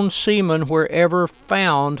her own seamen wherever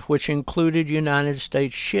found, which included United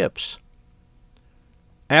States ships.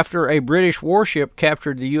 After a British warship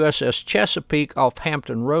captured the USS Chesapeake off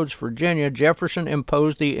Hampton Roads, Virginia, Jefferson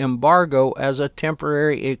imposed the embargo as a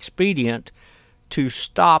temporary expedient to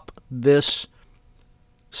stop this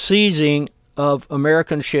seizing of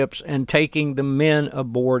American ships and taking the men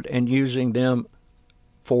aboard and using them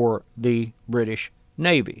for the British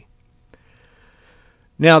Navy.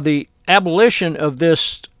 Now, the abolition of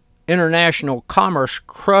this international commerce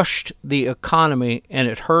crushed the economy, and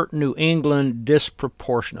it hurt New England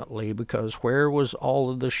disproportionately, because where was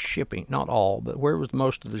all of the shipping? Not all, but where was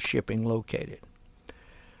most of the shipping located?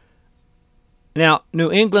 Now,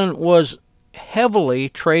 New England was heavily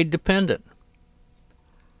trade dependent.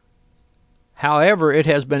 However, it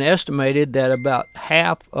has been estimated that about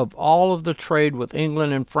half of all of the trade with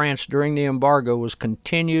England and France during the embargo was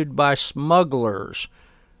continued by smugglers.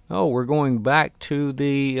 Oh, we're going back to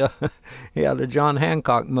the John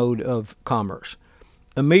Hancock mode of commerce,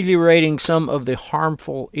 ameliorating some of the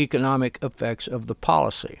harmful economic effects of the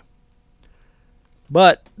policy.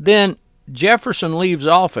 But then Jefferson leaves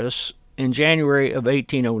office in January of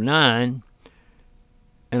 1809,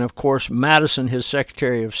 and of course Madison, his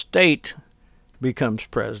Secretary of State, becomes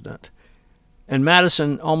president. And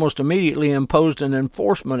Madison almost immediately imposed an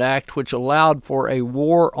enforcement act which allowed for a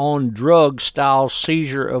war on drugs style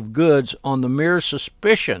seizure of goods on the mere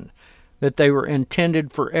suspicion that they were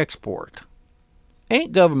intended for export.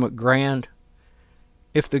 Ain't government grand?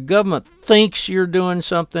 If the government thinks you're doing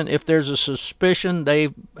something, if there's a suspicion, they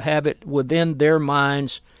have it within their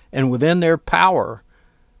minds and within their power,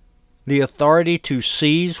 the authority to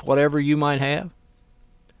seize whatever you might have.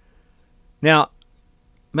 Now,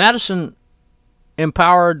 Madison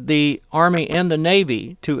empowered the Army and the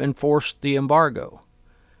Navy to enforce the embargo,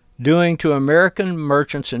 doing to American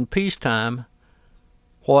merchants in peacetime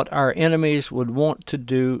what our enemies would want to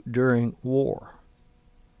do during war.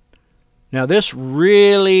 Now, this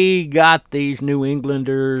really got these New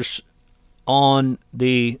Englanders on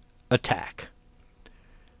the attack.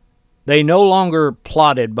 They no longer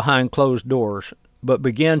plotted behind closed doors, but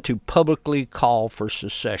began to publicly call for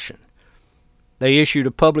secession. They issued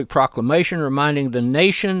a public proclamation reminding the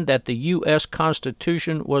nation that the U.S.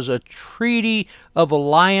 Constitution was a treaty of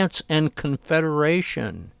alliance and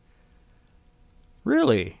confederation.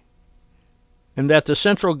 Really? And that the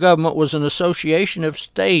central government was an association of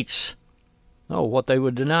states. Oh, what they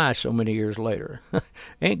would deny so many years later.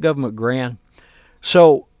 Ain't government grand?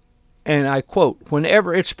 So, and I quote,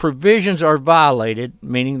 whenever its provisions are violated,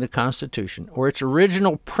 meaning the Constitution, or its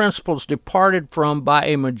original principles departed from by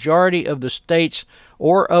a majority of the states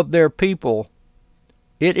or of their people,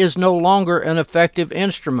 it is no longer an effective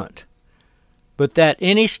instrument, but that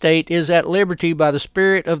any state is at liberty by the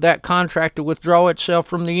spirit of that contract to withdraw itself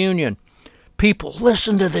from the Union. People,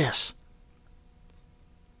 listen to this.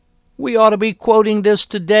 We ought to be quoting this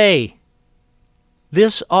today.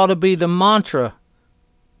 This ought to be the mantra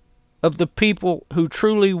of the people who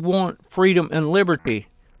truly want freedom and liberty.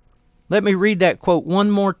 Let me read that quote one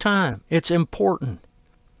more time. It's important.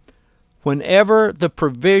 Whenever the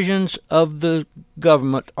provisions of the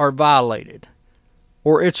government are violated,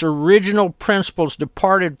 or its original principles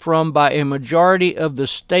departed from by a majority of the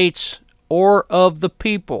states or of the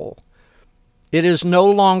people, it is no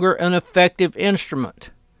longer an effective instrument,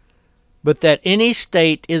 but that any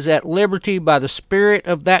state is at liberty by the spirit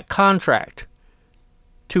of that contract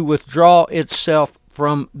to withdraw itself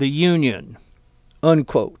from the Union,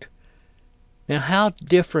 unquote. Now, how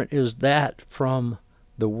different is that from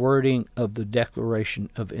the wording of the Declaration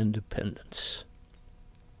of Independence?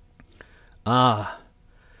 Well,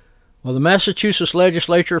 the Massachusetts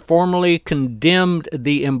legislature formally condemned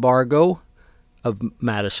the embargo of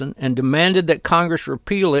Madison and demanded that Congress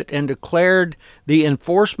repeal it, and declared the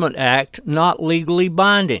Enforcement Act not legally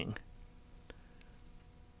binding.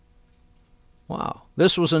 Wow.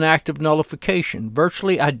 This was an act of nullification,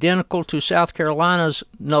 virtually identical to South Carolina's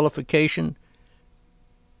nullification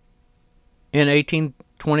in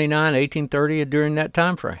 1829, 1830, during that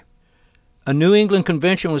time frame. A New England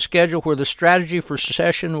convention was scheduled where the strategy for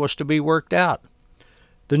secession was to be worked out.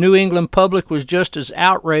 The New England public was just as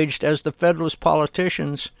outraged as the Federalist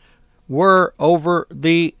politicians were over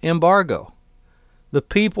the embargo. The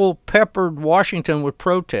people peppered Washington with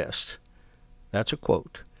protests. That's a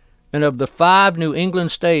quote. And of the 5 New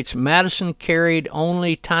England states, Madison carried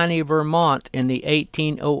only tiny Vermont in the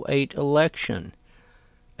 1808 election,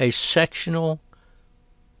 a sectional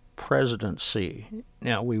presidency.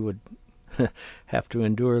 Now, we would have to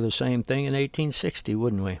endure the same thing in 1860,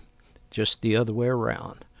 wouldn't we? Just the other way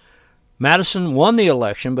around. Madison won the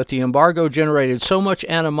election, but the embargo generated so much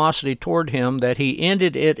animosity toward him that he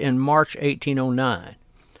ended it in March 1809.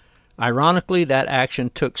 Ironically, that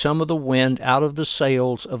action took some of the wind out of the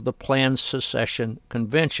sails of the planned secession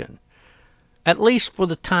convention, at least for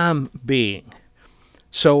the time being.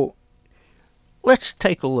 So let's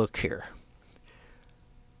take a look here.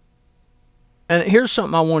 And here's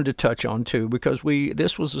something I wanted to touch on, too, because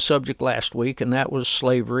this was the subject last week, and that was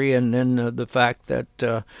slavery, and then the fact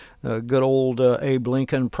that good old Abe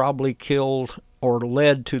Lincoln probably killed or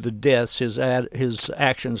led to the deaths. His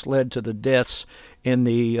actions led to the deaths in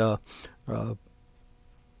the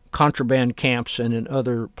contraband camps and in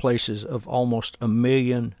other places of almost 1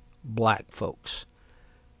 million black folks.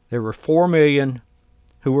 There were 4 million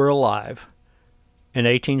who were alive in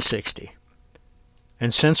 1860.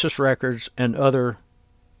 And census records and other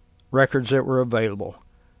records that were available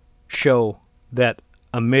show that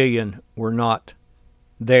 1 million were not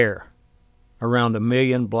there. Around 1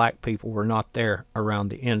 million black people were not there around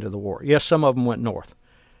the end of the war. Yes, some of them went north.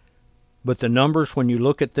 But the numbers, when you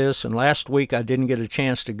look at this, and last week I didn't get a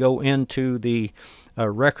chance to go into the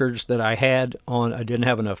records that I had on, I didn't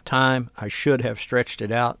have enough time. I should have stretched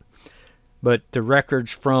it out. But the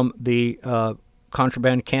records from the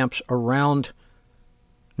contraband camps around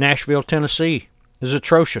Nashville, Tennessee is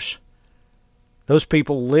atrocious. Those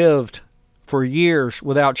people lived for years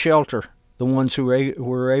without shelter, the ones who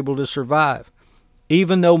were able to survive,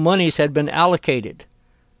 even though monies had been allocated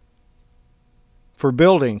for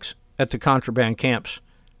buildings at the contraband camps.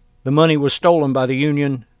 The money was stolen by the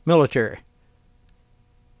Union military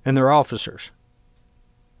and their officers.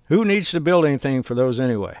 Who needs to build anything for those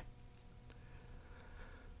anyway?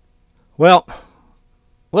 Well,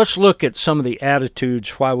 let's look at some of the attitudes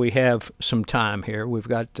while we have some time here. We've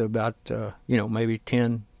got about, maybe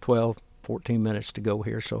 10, 12, 14 minutes to go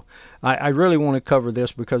here. So I really want to cover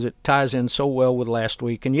this because it ties in so well with last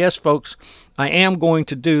week. And yes, folks, I am going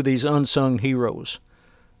to do these unsung heroes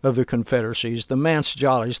of the Confederacies, the Mance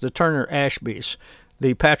Jollies, the Turner Ashbys,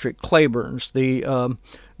 the Patrick Claibornes, the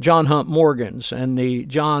John Hunt Morgans, and the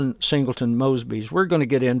John Singleton Mosbys. We're going to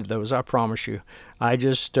get into those, I promise you. I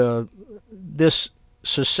just, this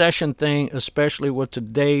secession thing, especially with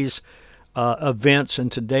today's events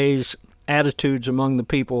and today's attitudes among the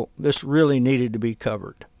people, this really needed to be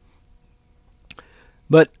covered.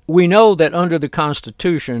 But we know that under the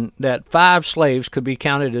Constitution that 5 slaves could be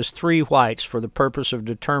counted as 3 whites for the purpose of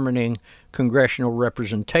determining congressional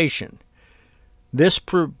representation. This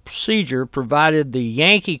procedure provided the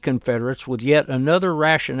Yankee Confederates with yet another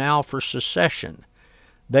rationale for secession.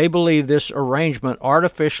 They believe this arrangement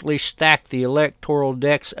artificially stacked the electoral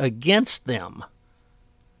decks against them.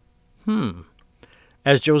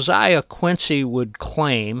 As Josiah Quincy would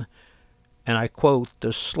claim, and I quote,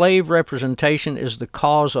 "The slave representation is the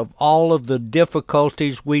cause of all of the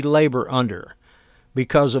difficulties we labor under.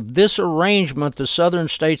 Because of this arrangement, the southern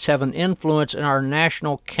states have an influence in our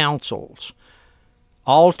national councils,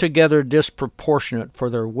 altogether disproportionate for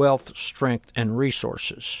their wealth, strength, and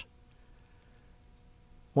resources."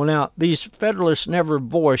 Well, now, these Federalists never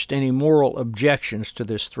voiced any moral objections to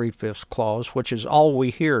this 3/5 clause, which is all we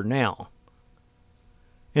hear now.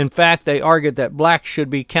 In fact, they argued that blacks should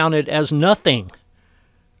be counted as nothing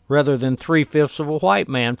rather than 3/5 of a white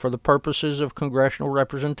man for the purposes of congressional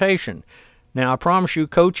representation. Now, I promise you,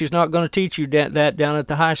 Coach is not going to teach you that down at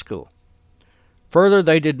the high school. Further,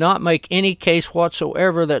 they did not make any case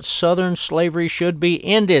whatsoever that Southern slavery should be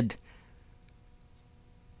ended.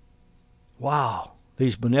 Wow,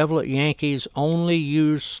 these benevolent Yankees only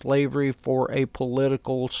used slavery for a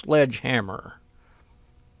political sledgehammer.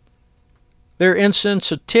 Their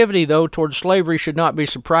insensitivity, though, toward slavery should not be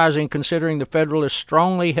surprising, considering the Federalists'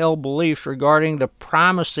 strongly held beliefs regarding the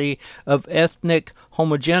primacy of ethnic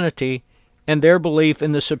homogeneity and their belief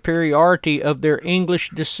in the superiority of their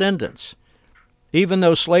English descendants. Even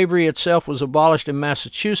though slavery itself was abolished in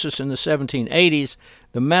Massachusetts in the 1780s,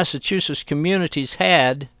 the Massachusetts communities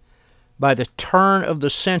had, by the turn of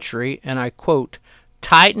the century, and I quote,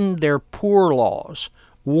 tightened their poor laws,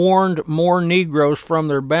 warned more Negroes from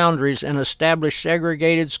their boundaries, and established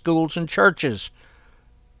segregated schools and churches.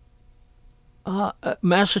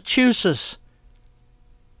 Massachusetts,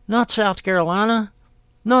 not South Carolina,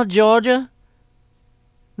 not Georgia,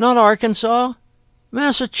 not Arkansas,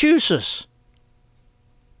 Massachusetts.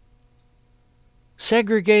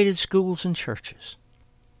 Segregated schools and churches.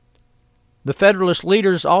 The Federalist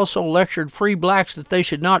leaders also lectured free blacks that they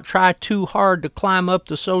should not try too hard to climb up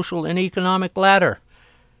the social and economic ladder.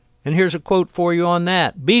 And here's a quote for you on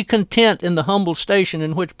that. "Be content in the humble station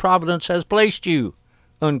in which Providence has placed you,"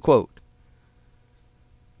 unquote.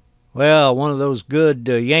 Well, one of those good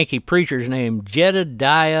Yankee preachers named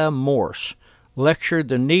Jedediah Morse lectured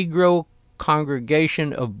the Negro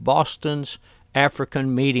congregation of Boston's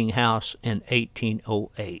African Meeting House in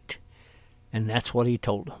 1808. And that's what he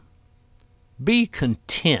told them. Be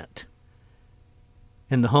content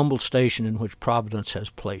in the humble station in which Providence has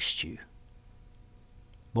placed you.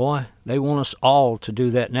 Boy, they want us all to do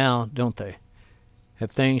that now, don't they?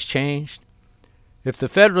 Have things changed? If the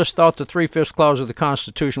Federalists thought the 3/5 clause of the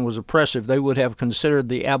Constitution was oppressive, they would have considered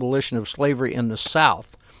the abolition of slavery in the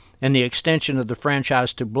South and the extension of the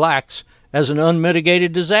franchise to blacks as an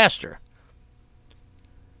unmitigated disaster.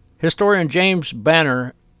 Historian James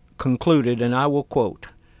Banner concluded, and I will quote,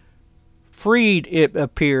 "Freed, it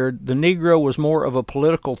appeared, the Negro was more of a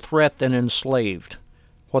political threat than enslaved.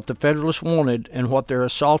 What the Federalists wanted and what their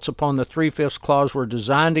assaults upon the 3/5 clause were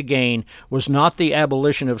designed to gain was not the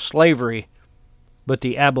abolition of slavery, but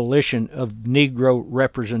the abolition of Negro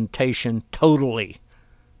representation totally."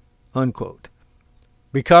 Unquote.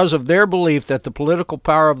 Because of their belief that the political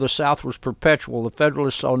power of the South was perpetual, the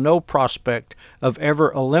Federalists saw no prospect of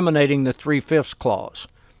ever eliminating the 3/5 clause,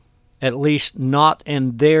 at least not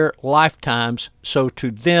in their lifetimes, so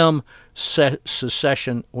to them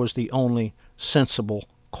secession was the only sensible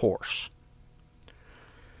course.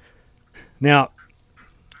 Now,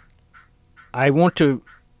 I want to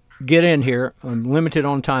get in here. I'm limited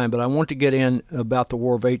on time, but I want to get in about the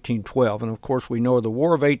War of 1812. And of course, we know the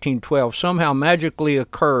War of 1812 somehow magically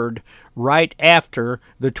occurred right after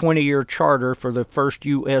the 20-year charter for the first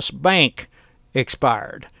U.S. bank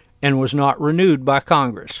expired and was not renewed by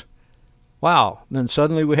Congress. Wow, then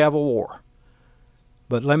suddenly we have a war.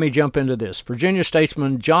 But let me jump into this. Virginia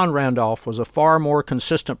statesman John Randolph was a far more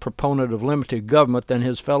consistent proponent of limited government than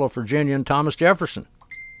his fellow Virginian Thomas Jefferson.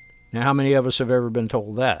 Now, how many of us have ever been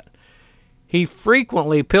told that? He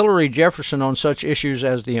frequently pilloried Jefferson on such issues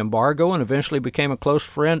as the embargo and eventually became a close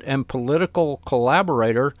friend and political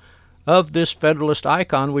collaborator of this Federalist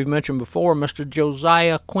icon we've mentioned before, Mr.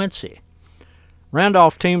 Josiah Quincy.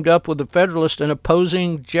 Randolph teamed up with the Federalists in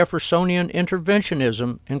opposing Jeffersonian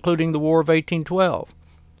interventionism, including the War of 1812.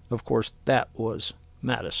 Of course, that was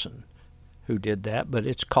Madison who did that, but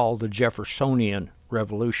it's called the Jeffersonian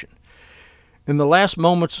Revolution. In the last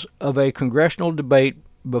moments of a congressional debate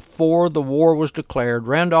before the war was declared,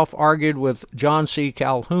 Randolph argued with John C.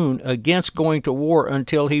 Calhoun against going to war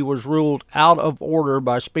until he was ruled out of order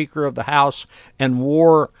by Speaker of the House and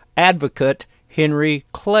war advocate Henry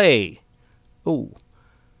Clay.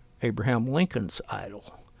 Abraham Lincoln's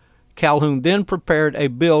idol. Calhoun then prepared a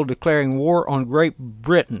bill declaring war on Great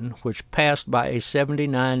Britain, which passed by a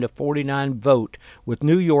 79-49 vote, with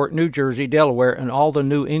New York, New Jersey, Delaware, and all the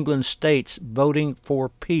New England states voting for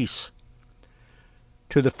peace.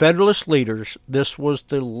 To the Federalist leaders, this was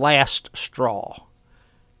the last straw.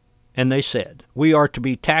 And they said, "We are to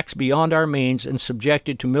be taxed beyond our means and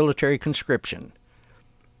subjected to military conscription."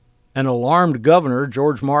 An alarmed governor,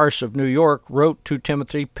 George Morris of New York, wrote to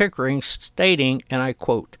Timothy Pickering stating, and I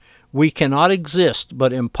quote, "We cannot exist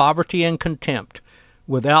but in poverty and contempt,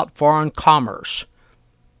 without foreign commerce.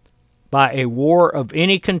 By a war of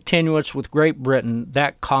any continuance with Great Britain,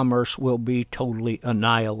 that commerce will be totally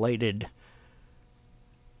annihilated."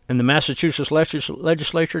 And the Massachusetts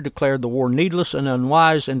legislature declared the war needless and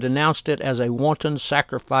unwise and denounced it as a wanton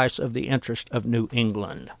sacrifice of the interest of New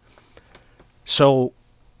England. So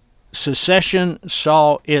secession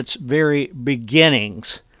saw its very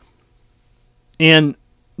beginnings in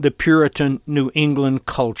the Puritan New England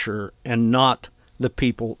culture and not the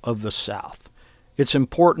people of the South. It's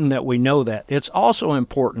important that we know that. It's also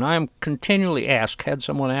important, I am continually asked, had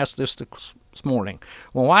someone ask this morning,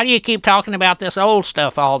 well, why do you keep talking about this old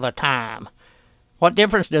stuff all the time? What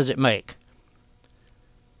difference does it make?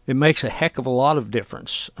 It makes a heck of a lot of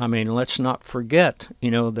difference. I mean, let's not forget,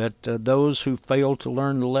 that those who fail to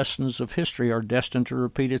learn the lessons of history are destined to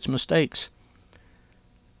repeat its mistakes.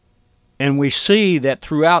 And we see that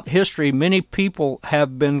throughout history, many people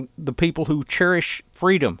have been the people who cherish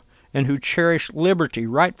freedom and who cherish liberty,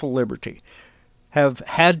 rightful liberty, have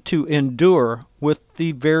had to endure with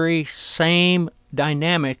the very same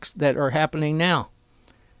dynamics that are happening now.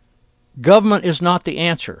 Government is not the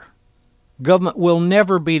answer. Government will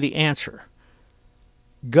never be the answer.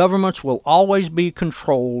 Governments will always be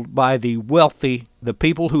controlled by the wealthy. The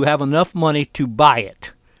people who have enough money to buy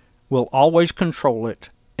it will always control it,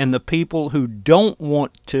 and the people who don't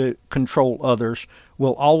want to control others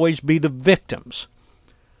will always be the victims.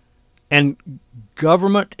 And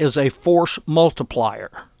government is a force multiplier.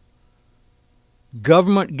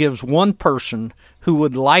 Government gives one person who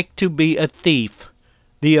would like to be a thief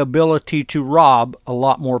the ability to rob a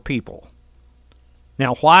lot more people.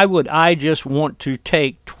 Now, why would I just want to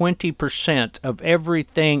take 20% of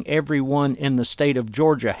everything everyone in the state of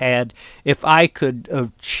Georgia had if I could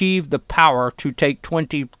achieve the power to take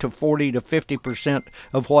 20 to 40 to 50%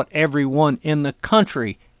 of what everyone in the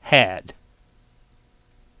country had?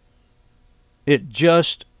 It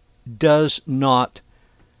just does not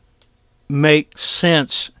make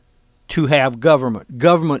sense to have government.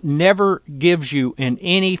 Government never gives you in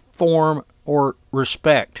any form or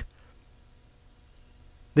respect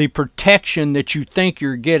the protection that you think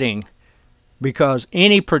you're getting, because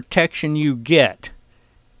any protection you get,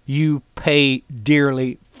 you pay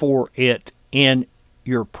dearly for it in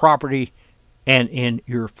your property and in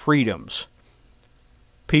your freedoms.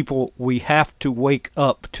 People, we have to wake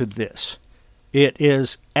up to this. It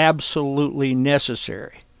is absolutely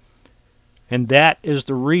necessary. And that is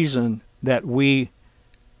the reason that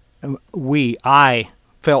I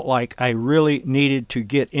felt like I really needed to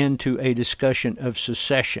get into a discussion of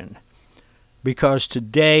secession, because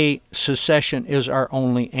today secession is our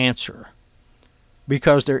only answer,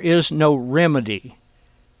 because there is no remedy.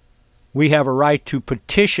 We have a right to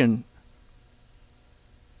petition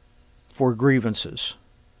for grievances,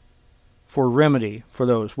 for remedy for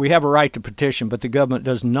those. We have a right to petition, but the government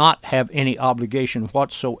does not have any obligation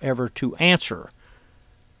whatsoever to answer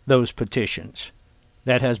those petitions.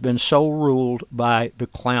 That has been so ruled by the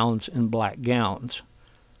clowns in black gowns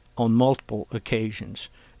on multiple occasions.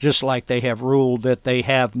 Just like they have ruled that they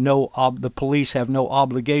have the police have no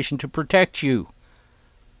obligation to protect you.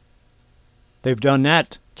 They've done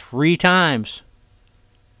that 3 times.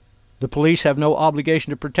 The police have no obligation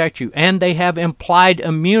to protect you, and they have implied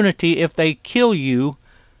immunity if they kill you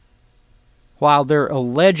while they're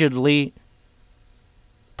allegedly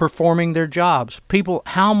performing their jobs. People,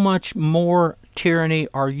 how much more tyranny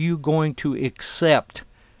are you going to accept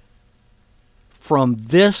from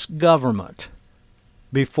this government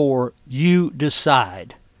before you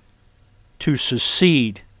decide to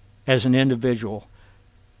secede as an individual?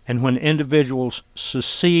 And when individuals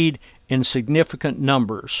secede in significant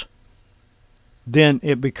numbers, then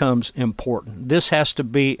it becomes important. This has to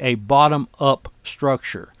be a bottom-up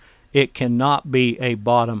structure. It cannot be a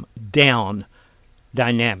bottom-down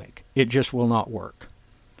dynamic. It just will not work.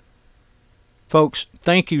 Folks,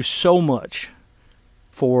 thank you so much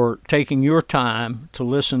for taking your time to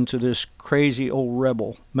listen to this crazy old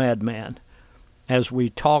rebel madman as we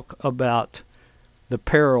talk about the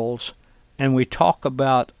perils and we talk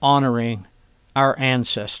about honoring our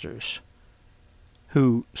ancestors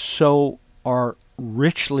who so are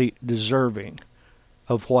richly deserving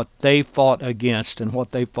of what they fought against, and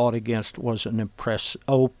what they fought against was an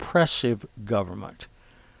oppressive government.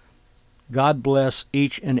 God bless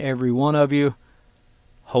each and every one of you.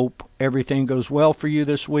 Hope everything goes well for you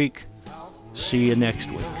this week. See you next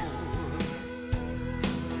week.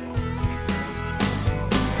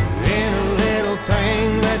 Any little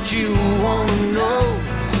thing that you want to know,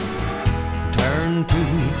 turn to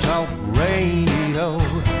talk radio.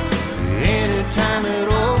 Anytime at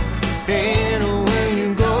all, anywhere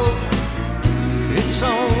you go, it's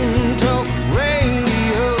on talk radio.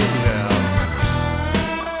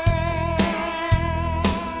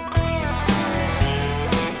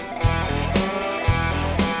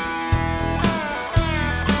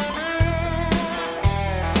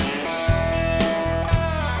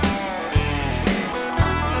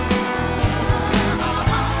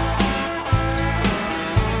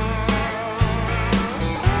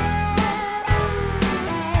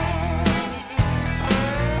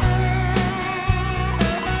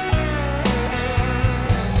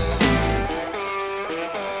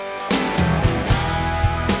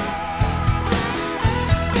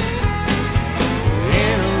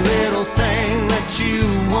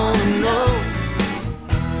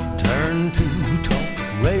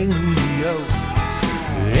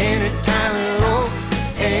 Anytime at all,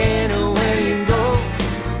 anywhere you go,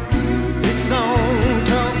 it's on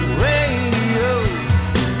talk radio.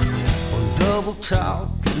 Double talk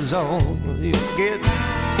is all you get.